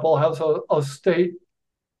example, has a state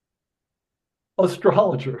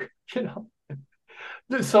astrologer, you know.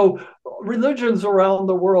 So religions around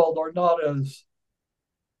the world are not as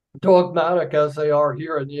dogmatic as they are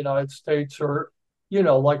here in the United States or, you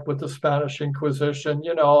know, like with the Spanish Inquisition,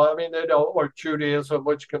 you know, I mean, they don't, or Judaism,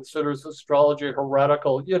 which considers astrology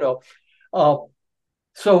heretical, you know.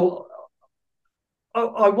 So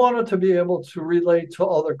I wanted to be able to relate to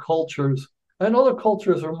other cultures, and other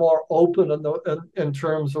cultures are more open in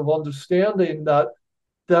terms of understanding that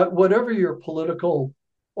whatever your political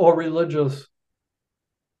or religious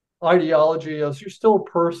ideology is, you're still a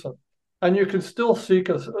person, and you can still seek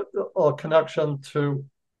a connection to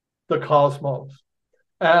the cosmos,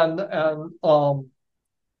 and and um,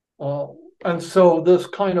 uh, and so this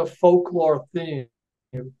kind of folklore theme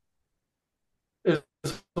is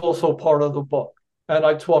also part of the book, and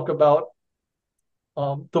I talk about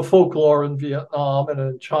the folklore in Vietnam and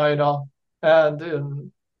in China and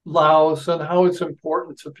in Laos and how it's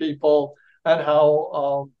important to people and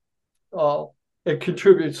how it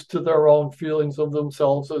contributes to their own feelings of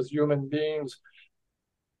themselves as human beings.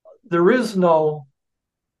 There is no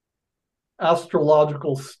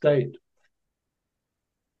astrological state,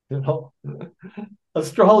 you know.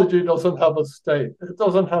 Astrology doesn't have a state. It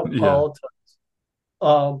doesn't have politics.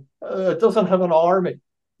 It doesn't have an army.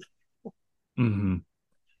 Mm-hmm.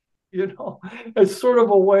 You know, it's sort of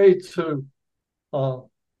a way to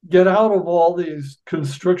get out of all these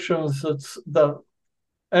constrictions that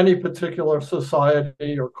any particular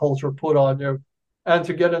society or culture put on you, and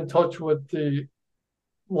to get in touch with the,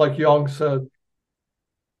 like Jung said,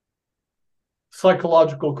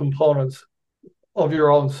 psychological components of your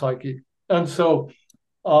own psyche. And so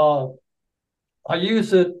I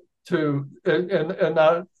use it to, in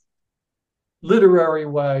that literary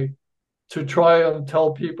way, to try and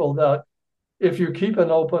tell people that if you keep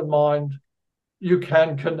an open mind, you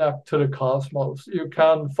can connect to the cosmos. You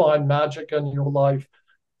can find magic in your life.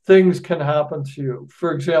 Things can happen to you.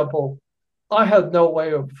 For example, I had no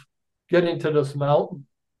way of getting to this mountain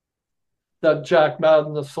that Jack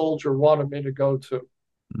Madden, the soldier, wanted me to go to.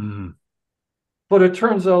 Mm-hmm. But it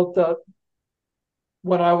turns out that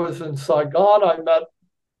when I was in Saigon, I met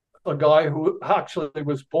a guy who actually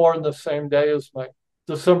was born the same day as me,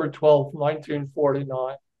 December 12th,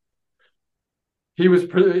 1949. He was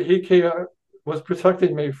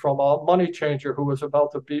protecting me from a money changer who was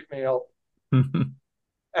about to beat me up.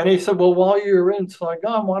 And he said, well, while you're in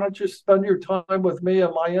Saigon, why don't you spend your time with me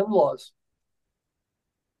and my in-laws?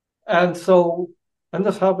 And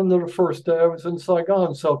this happened the first day I was in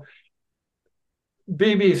Saigon. So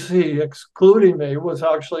BBC, excluding me, was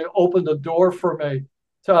actually opened the door for me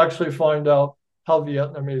to actually find out how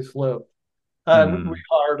Vietnamese lived. And we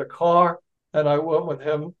hired a car, and I went with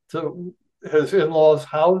him to his in-laws'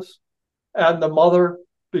 house, and the mother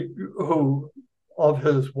of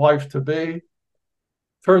his wife-to-be,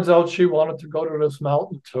 turns out she wanted to go to this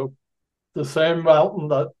mountain too, the same mountain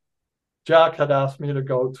that Jack had asked me to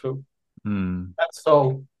go to. And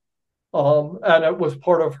so, and it was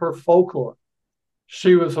part of her folklore.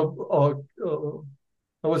 She was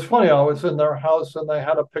it was funny, I was in their house and they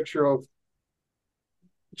had a picture of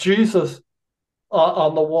Jesus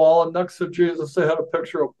on the wall, and next to Jesus, they had a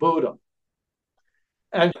picture of Buddha.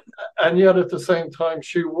 And, and yet at the same time,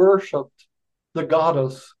 she worshiped the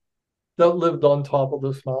goddess that lived on top of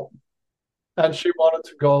this mountain. And she wanted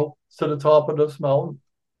to go to the top of this mountain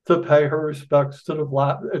to pay her respects to the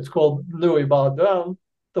black, it's called Nui Baden,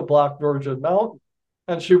 the Black Virgin Mountain.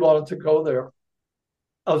 And she wanted to go there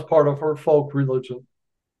as part of her folk religion.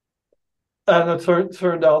 And it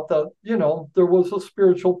turned out that, there was a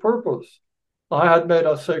spiritual purpose. I had made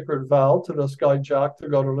a sacred vow to this guy, Jack, to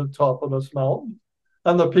go to the top of this mountain.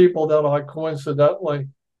 And the people that I coincidentally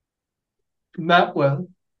met with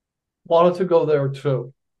wanted to go there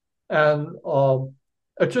too. And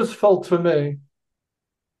it just felt to me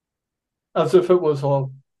as if it was a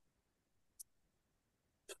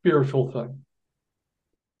spiritual thing.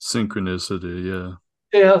 Synchronicity, yeah.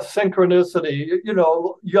 Yeah, synchronicity.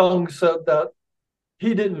 Jung said that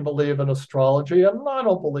he didn't believe in astrology, and I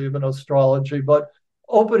don't believe in astrology, but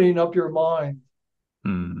opening up your mind.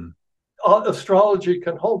 Astrology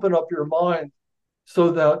can open up your mind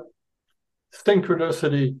so that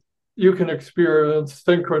synchronicity, you can experience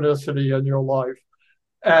synchronicity in your life.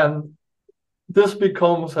 And this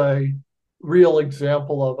becomes a real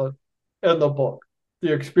example of it in the book.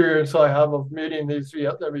 The experience I have of meeting these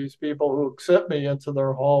Vietnamese people who accept me into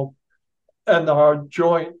their home and our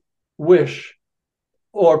joint wish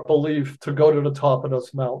or belief to go to the top of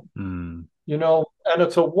this mountain. And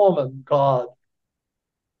it's a woman, goddess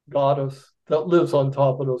that lives on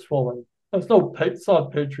top of this woman. It's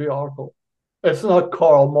not patriarchal. It's not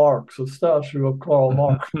Karl Marx, a statue of Karl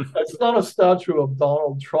Marx. It's not a statue of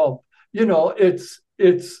Donald Trump. It's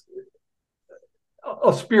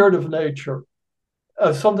a spirit of nature,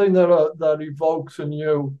 something that evokes in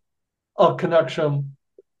you a connection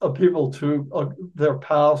of people to their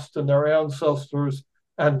past and their ancestors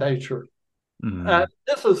and nature. And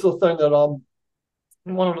this is the thing that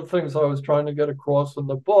one of the things I was trying to get across in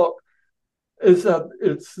the book is that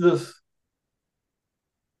it's this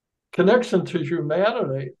connection to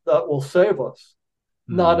humanity that will save us,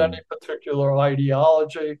 not any particular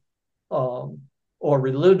ideology or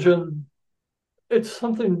religion. It's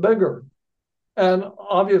something bigger. And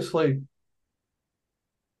obviously,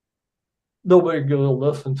 nobody will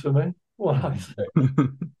listen to me when I say it.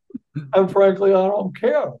 And frankly, I don't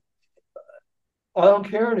care. I don't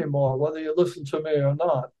care anymore whether you listen to me or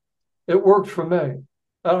not. It worked for me.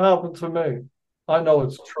 That happened to me. I know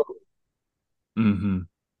it's true.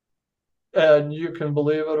 And you can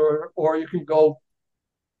believe it, or you can go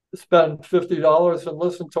spend $50 and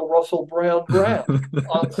listen to Russell Brand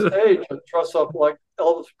on stage and dress up like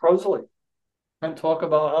Elvis Presley and talk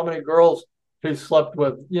about how many girls he slept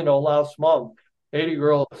with, last month, 80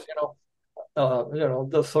 girls,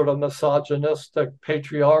 this sort of misogynistic,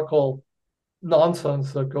 patriarchal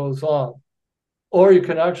nonsense that goes on. Or you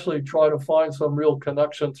can actually try to find some real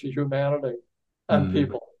connection to humanity and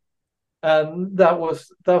people. And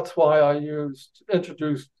that's why I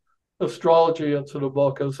introduced astrology into the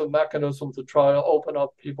book as a mechanism to try to open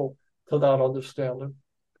up people to that understanding.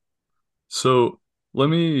 So let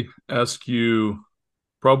me ask you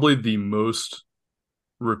probably the most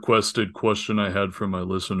requested question I had from my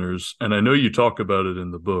listeners. And I know you talk about it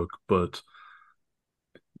in the book, but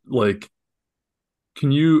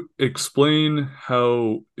can you explain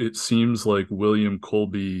how it seems like William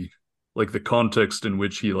Colby, the context in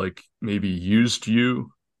which he maybe used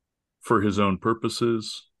you for his own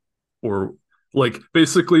purposes? Or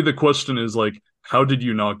basically the question is how did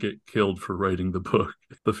you not get killed for writing the book,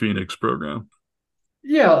 The Phoenix Program?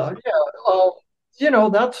 Yeah.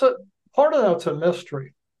 That's part of that's a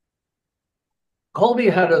mystery. Colby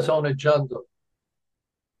had his own agenda.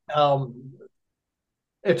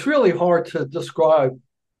 It's really hard to describe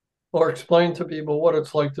or explain to people what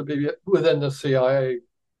it's like to be within the CIA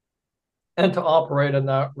and to operate in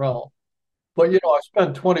that realm. But, I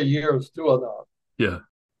spent 20 years doing that. Yeah.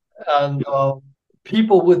 And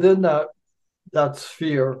people within that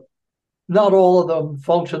sphere, not all of them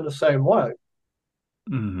function the same way.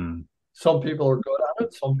 Some people are good at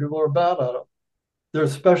it. Some people are bad at it.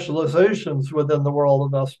 There's specializations within the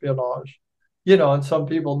world of espionage, and some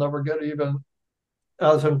people never get even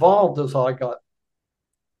as involved as I got.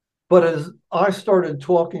 But as I started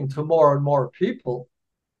talking to more and more people,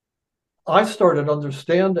 I started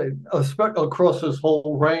understanding across this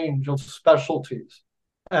whole range of specialties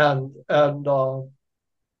and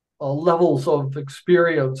levels of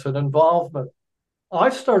experience and involvement. I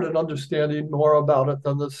started understanding more about it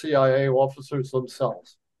than the CIA officers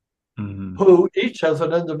themselves, who each as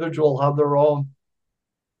an individual have their own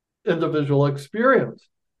individual experience.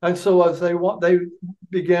 And so as they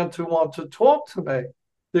began to want to talk to me,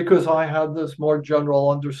 because I had this more general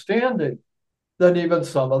understanding than even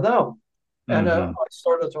some of them. And Mm-hmm. I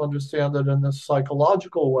started to understand it in this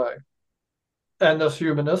psychological way and this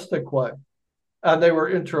humanistic way. And they were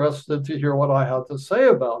interested to hear what I had to say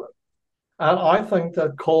about it. And I think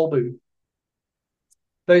that Colby,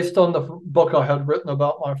 based on the book I had written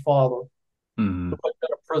about my father, Mm-hmm. who had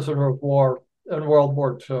been a prisoner of war in World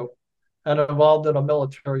War II and involved in a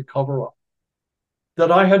military cover up,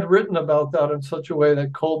 that I had written about that in such a way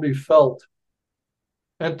that Colby felt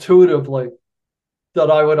intuitively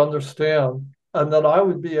that I would understand and that I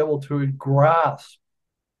would be able to grasp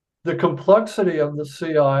the complexity of the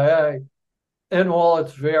CIA in all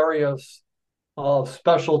its various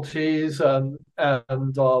specialties and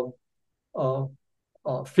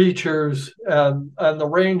features and the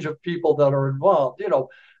range of people that are involved.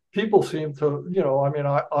 People seem to, I mean,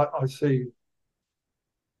 I see.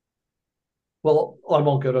 Well, I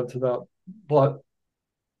won't get into that, but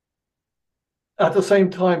at the same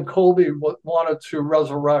time, Colby wanted to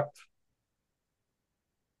resurrect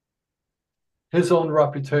his own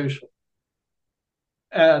reputation,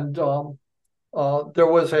 and there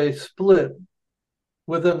was a split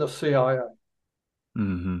within the CIA.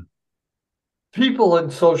 Mm-hmm. People in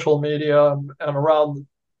social media and around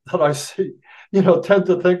that I see, tend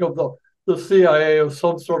to think of the CIA as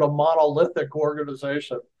some sort of monolithic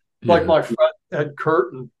organization, like Yeah. my friend Ed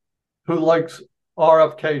Curtin, who likes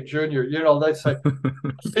RFK Jr. They say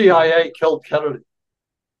CIA killed Kennedy.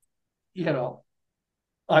 You know,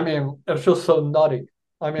 I mean, it's just so nutty.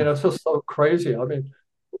 I mean, it's just so crazy. I mean,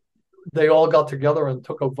 they all got together and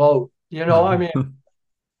took a vote. I mean,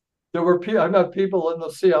 I met people in the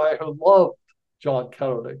CIA who loved John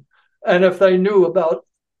Kennedy, and if they knew about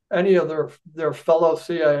any of their fellow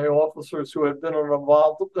CIA officers who had been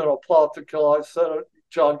involved in a plot to kill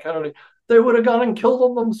John Kennedy, they would have gone and killed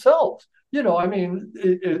them themselves. I mean,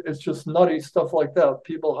 it's just nutty stuff like that.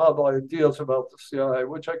 People have ideas about the CIA,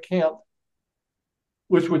 which I can't,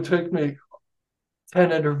 which would take me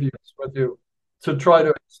 10 interviews with you to try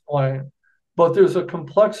to explain. But there's a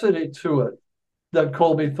complexity to it that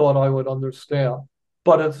Colby thought I would understand.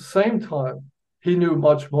 But at the same time, he knew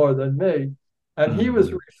much more than me. And he was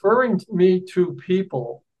Mm-hmm. referring me to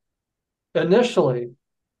people initially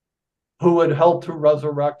who would help to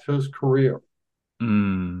resurrect his career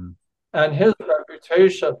Mm. and his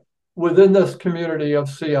reputation within this community of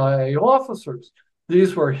CIA officers.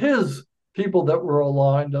 These were his people that were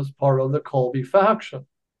aligned as part of the Colby faction.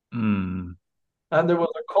 Mm. And there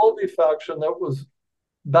was a Colby faction that was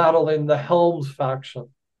battling the Helms faction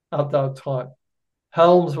at that time.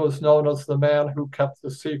 Helms was known as the man who kept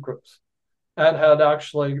the secrets and had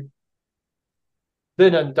actually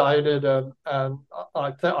been indicted and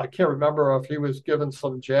I can't remember if he was given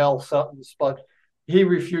some jail sentence, but he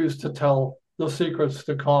refused to tell the secrets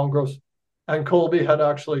to Congress. And Colby had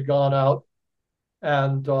actually gone out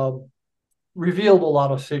and revealed a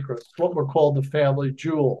lot of secrets, what were called the family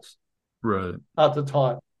jewels Right. at the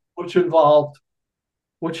time, which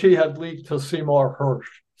he had leaked to Seymour Hersh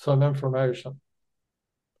some information,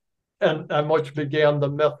 and which began the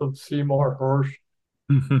myth of Seymour Hersh.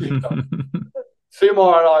 You know,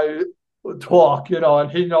 Seymour and I talk,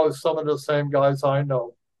 and he knows some of the same guys I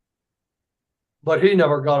know, but he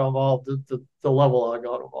never got involved at the level I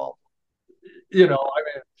got involved.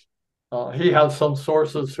 I mean, he has some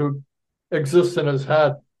sources who exist in his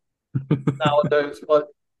head nowadays,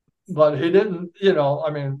 but he didn't, I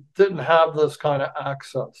mean, didn't have this kind of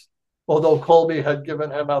access. Although Colby had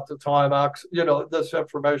given him at the time, this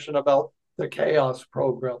information about the chaos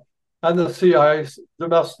program and the CIA's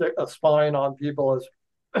domestic spying on people as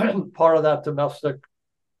part of that domestic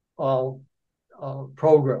uh,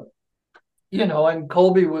 program. And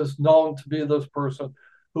Colby was known to be this person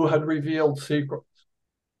who had revealed secrets.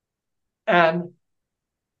 And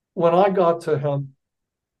when I got to him,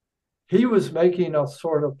 he was making a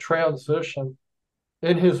sort of transition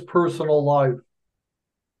in his personal life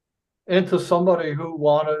into somebody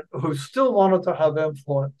who still wanted to have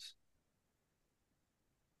influence,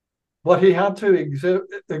 but he had to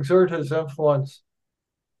exert his influence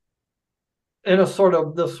in this sort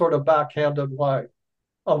of backhanded way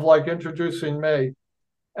of like introducing me,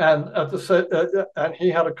 and he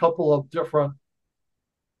had a couple of different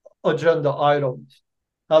agenda items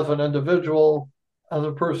as an individual, as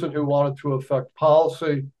a person who wanted to affect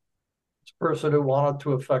policy, as a person who wanted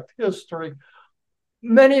to affect history,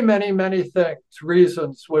 many, many, many things,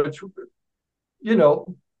 reasons which,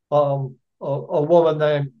 a woman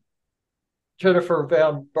named Jennifer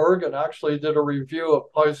Van Bergen actually did a review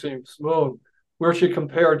of Pisces Moon, where she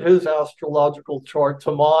compared his astrological chart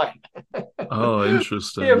to mine. Oh, If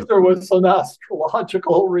interesting. there was some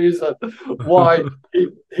astrological reason why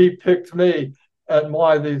he picked me and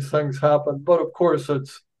why these things happen. But of course, it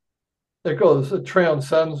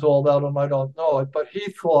transcends all that, and I don't know it. But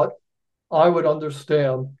he thought I would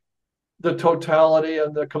understand the totality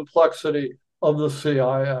and the complexity of the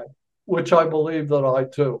CIA, which I believe that I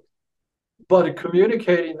do. But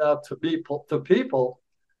communicating that to people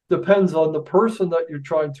depends on the person that you're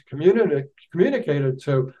trying to communicate it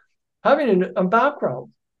to, having a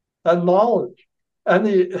background and knowledge and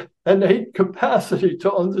the innate capacity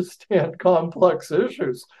to understand complex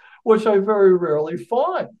issues, which I very rarely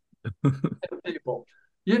find in people.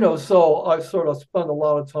 So I sort of spend a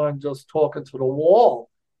lot of time just talking to the wall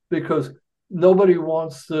because nobody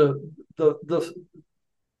wants go into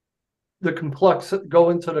the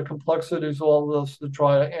complexities of all this to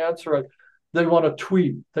try to answer it. They want a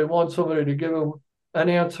tweet. They want somebody to give them an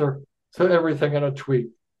answer to everything in a tweet.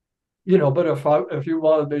 But if you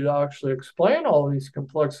wanted me to actually explain all these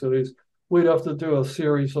complexities, we'd have to do a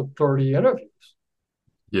series of 30 interviews.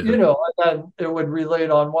 Yeah. And then it would relate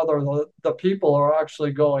on whether the people are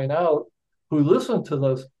actually going out who listen to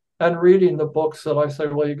this and reading the books that I say,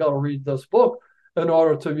 well, you got to read this book in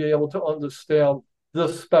order to be able to understand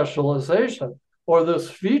this specialization or this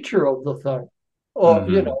feature of the thing. Or,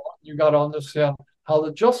 you got to understand how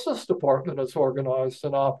the Justice Department is organized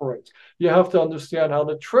and operates. You have to understand how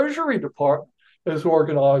the Treasury Department is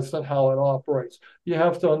organized and how it operates. You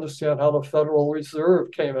have to understand how the Federal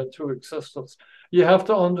Reserve came into existence. You have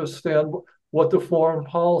to understand what the Foreign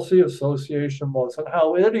Policy Association was and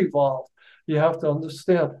how it evolved. You have to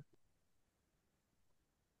understand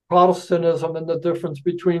Protestantism and the difference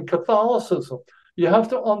between Catholicism. You have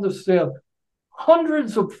to understand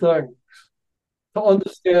hundreds of things to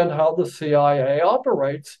understand how the CIA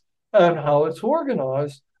operates and how it's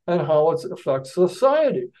organized and how it affects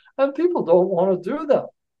society. And people don't want to do that.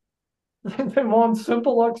 They want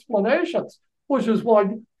simple explanations, which is why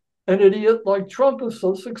an idiot like Trump is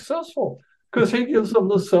so successful, because he gives them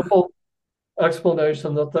the simple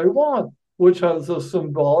explanation that they want, which has a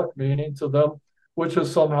symbolic meaning to them, which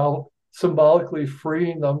is somehow symbolically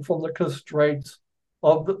freeing them from the constraints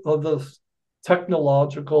of this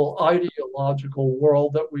technological, ideological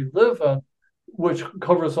world that we live in, which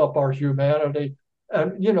covers up our humanity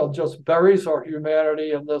and, just buries our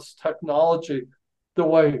humanity in this technology, the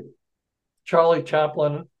way Charlie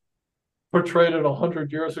Chaplin portrayed it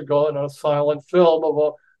 100 years ago in a silent film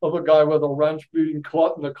of a guy with a wrench being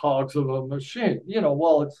caught in the cogs of a machine.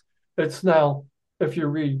 It's now, if you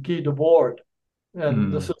read Guy Debord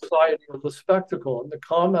and the Society of the Spectacle and the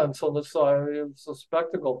comments on the Society of the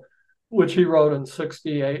Spectacle, which he wrote in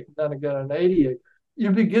 68 and then again in 88,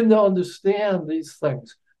 you begin to understand these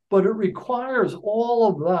things. But it requires all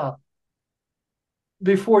of that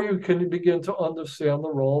before you can begin to understand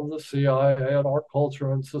the role of the CIA in our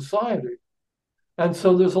culture and society. And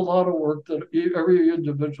so there's a lot of work that every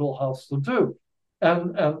individual has to do,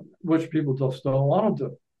 and which people just don't want to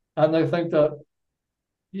do. And they think that,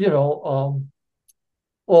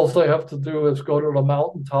 all they have to do is go to the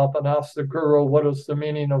mountaintop and ask the guru, what is the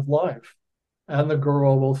meaning of life? And the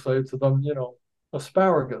guru will say to them,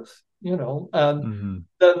 asparagus, and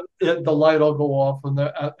then the light will go off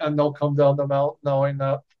and they'll come down the mountain knowing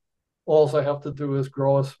that all they have to do is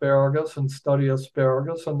grow asparagus and study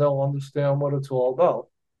asparagus, and they'll understand what it's all about.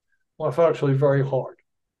 Well, it's actually very hard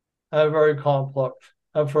and very complex.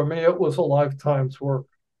 And for me, it was a lifetime's work.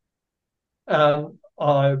 And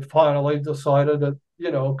I finally decided that,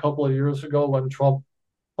 a couple of years ago when Trump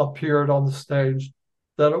appeared on the stage,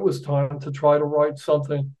 that it was time to try to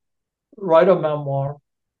write a memoir,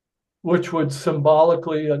 which would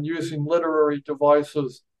symbolically and using literary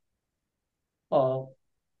devices.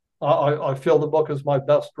 I feel the book is my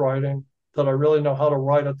best writing, that I really know how to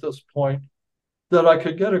write at this point, that I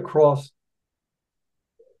could get across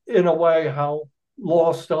in a way how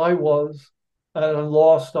lost I was and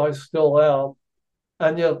lost I still am.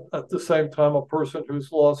 And yet, at the same time, a person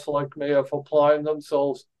who's lost like me, if applying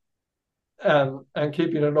themselves and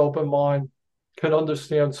keeping an open mind, can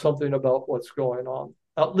understand something about what's going on,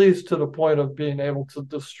 at least to the point of being able to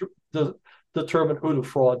determine who the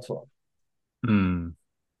frauds are.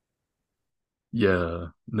 Yeah,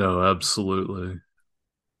 no, absolutely.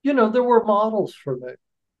 There were models for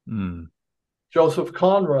me. Joseph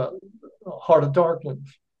Conrad, Heart of Darkness,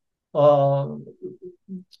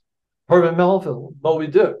 Herman Melville, Moby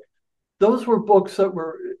Dick. Those were books that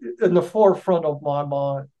were in the forefront of my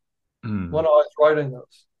mind when I was writing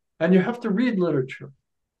this. And you have to read literature,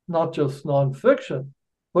 not just nonfiction,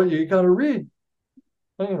 but you got to read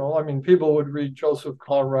I mean, people would read Joseph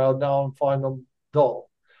Conrad now and find them dull.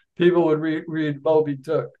 People would read Moby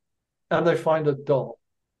Dick and they find it dull.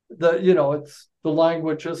 It's the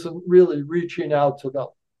language isn't really reaching out to them.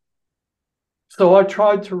 So I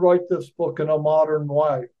tried to write this book in a modern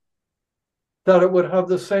way that it would have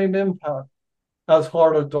the same impact as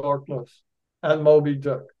Heart of Darkness and Moby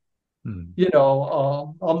Dick.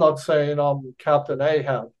 Mm. I'm not saying I'm Captain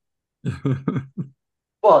Ahab,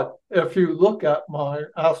 but if you look at my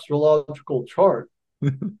astrological chart,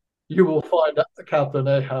 you will find Captain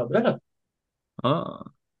Ahab in it. Ah.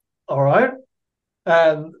 All right.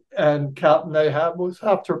 And Captain Ahab was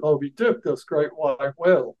after Moby Dick, this great white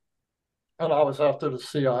whale. And I was after the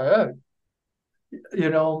CIA.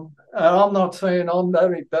 And I'm not saying I'm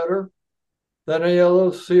any better than any of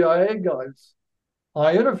those CIA guys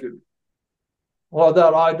I interviewed, or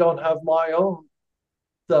that I don't have my own,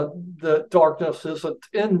 that darkness isn't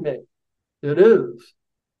in me. It is.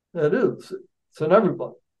 It is. It's in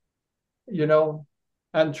everybody,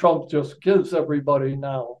 and Trump just gives everybody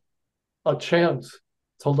now a chance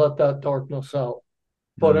to let that darkness out.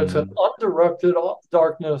 But it's an undirected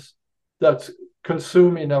darkness that's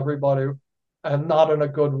consuming everybody and not in a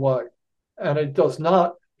good way. And he does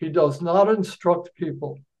not instruct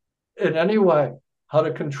people in any way how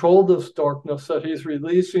to control this darkness that he's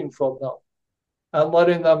releasing from them and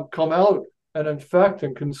letting them come out and infect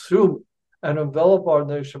and consume and envelop our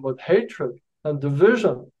nation with hatred and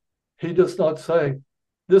division. He does not say,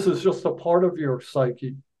 this is just a part of your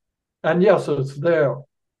psyche. And yes, it's there,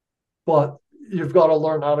 but you've got to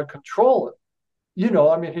learn how to control it.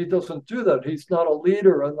 He doesn't do that. He's not a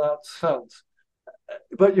leader in that sense.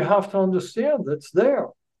 But you have to understand it's there.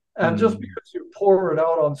 And just because you pour it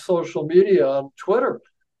out on social media, on Twitter,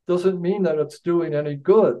 doesn't mean that it's doing any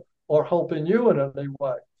good or helping you in any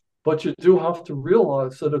way. But you do have to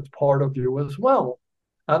realize that it's part of you as well,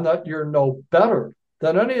 and that you're no better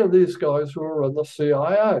than any of these guys who are in the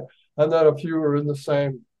CIA. And that if you were in the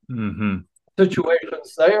same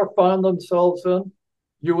situations they have found themselves in,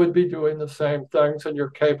 you would be doing the same things and you're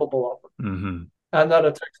capable of it. And that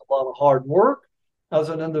it takes a lot of hard work as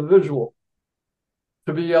an individual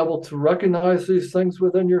to be able to recognize these things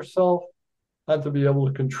within yourself and to be able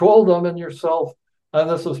to control them in yourself. And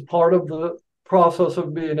this is part of the process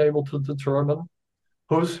of being able to determine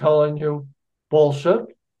who's telling you bullshit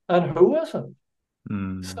and who isn't.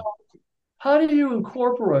 So how do you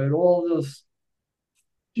incorporate all this,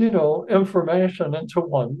 information into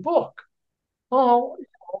one book? Oh,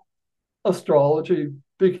 astrology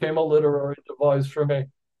became a literary device for me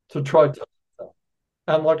to try to.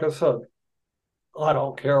 And like I said, I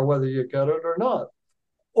don't care whether you get it or not,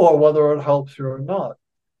 or whether it helps you or not.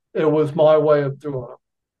 It was my way of doing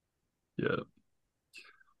it. Yeah.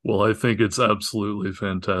 Well, I think it's absolutely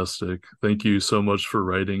fantastic. Thank you so much for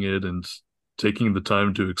writing it and taking the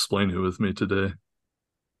time to explain it with me today.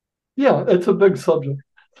 Yeah, it's a big subject.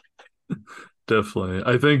 Definitely.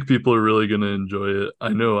 I think people are really going to enjoy it. I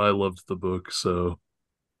know I loved the book, so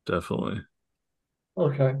definitely.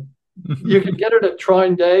 Okay. You can get it at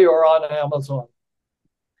Trine Day or on Amazon.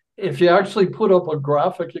 If you actually put up a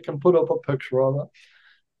graphic, you can put up a picture of it.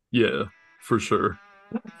 Yeah, for sure.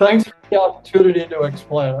 Thanks for the opportunity to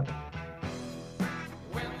explain it.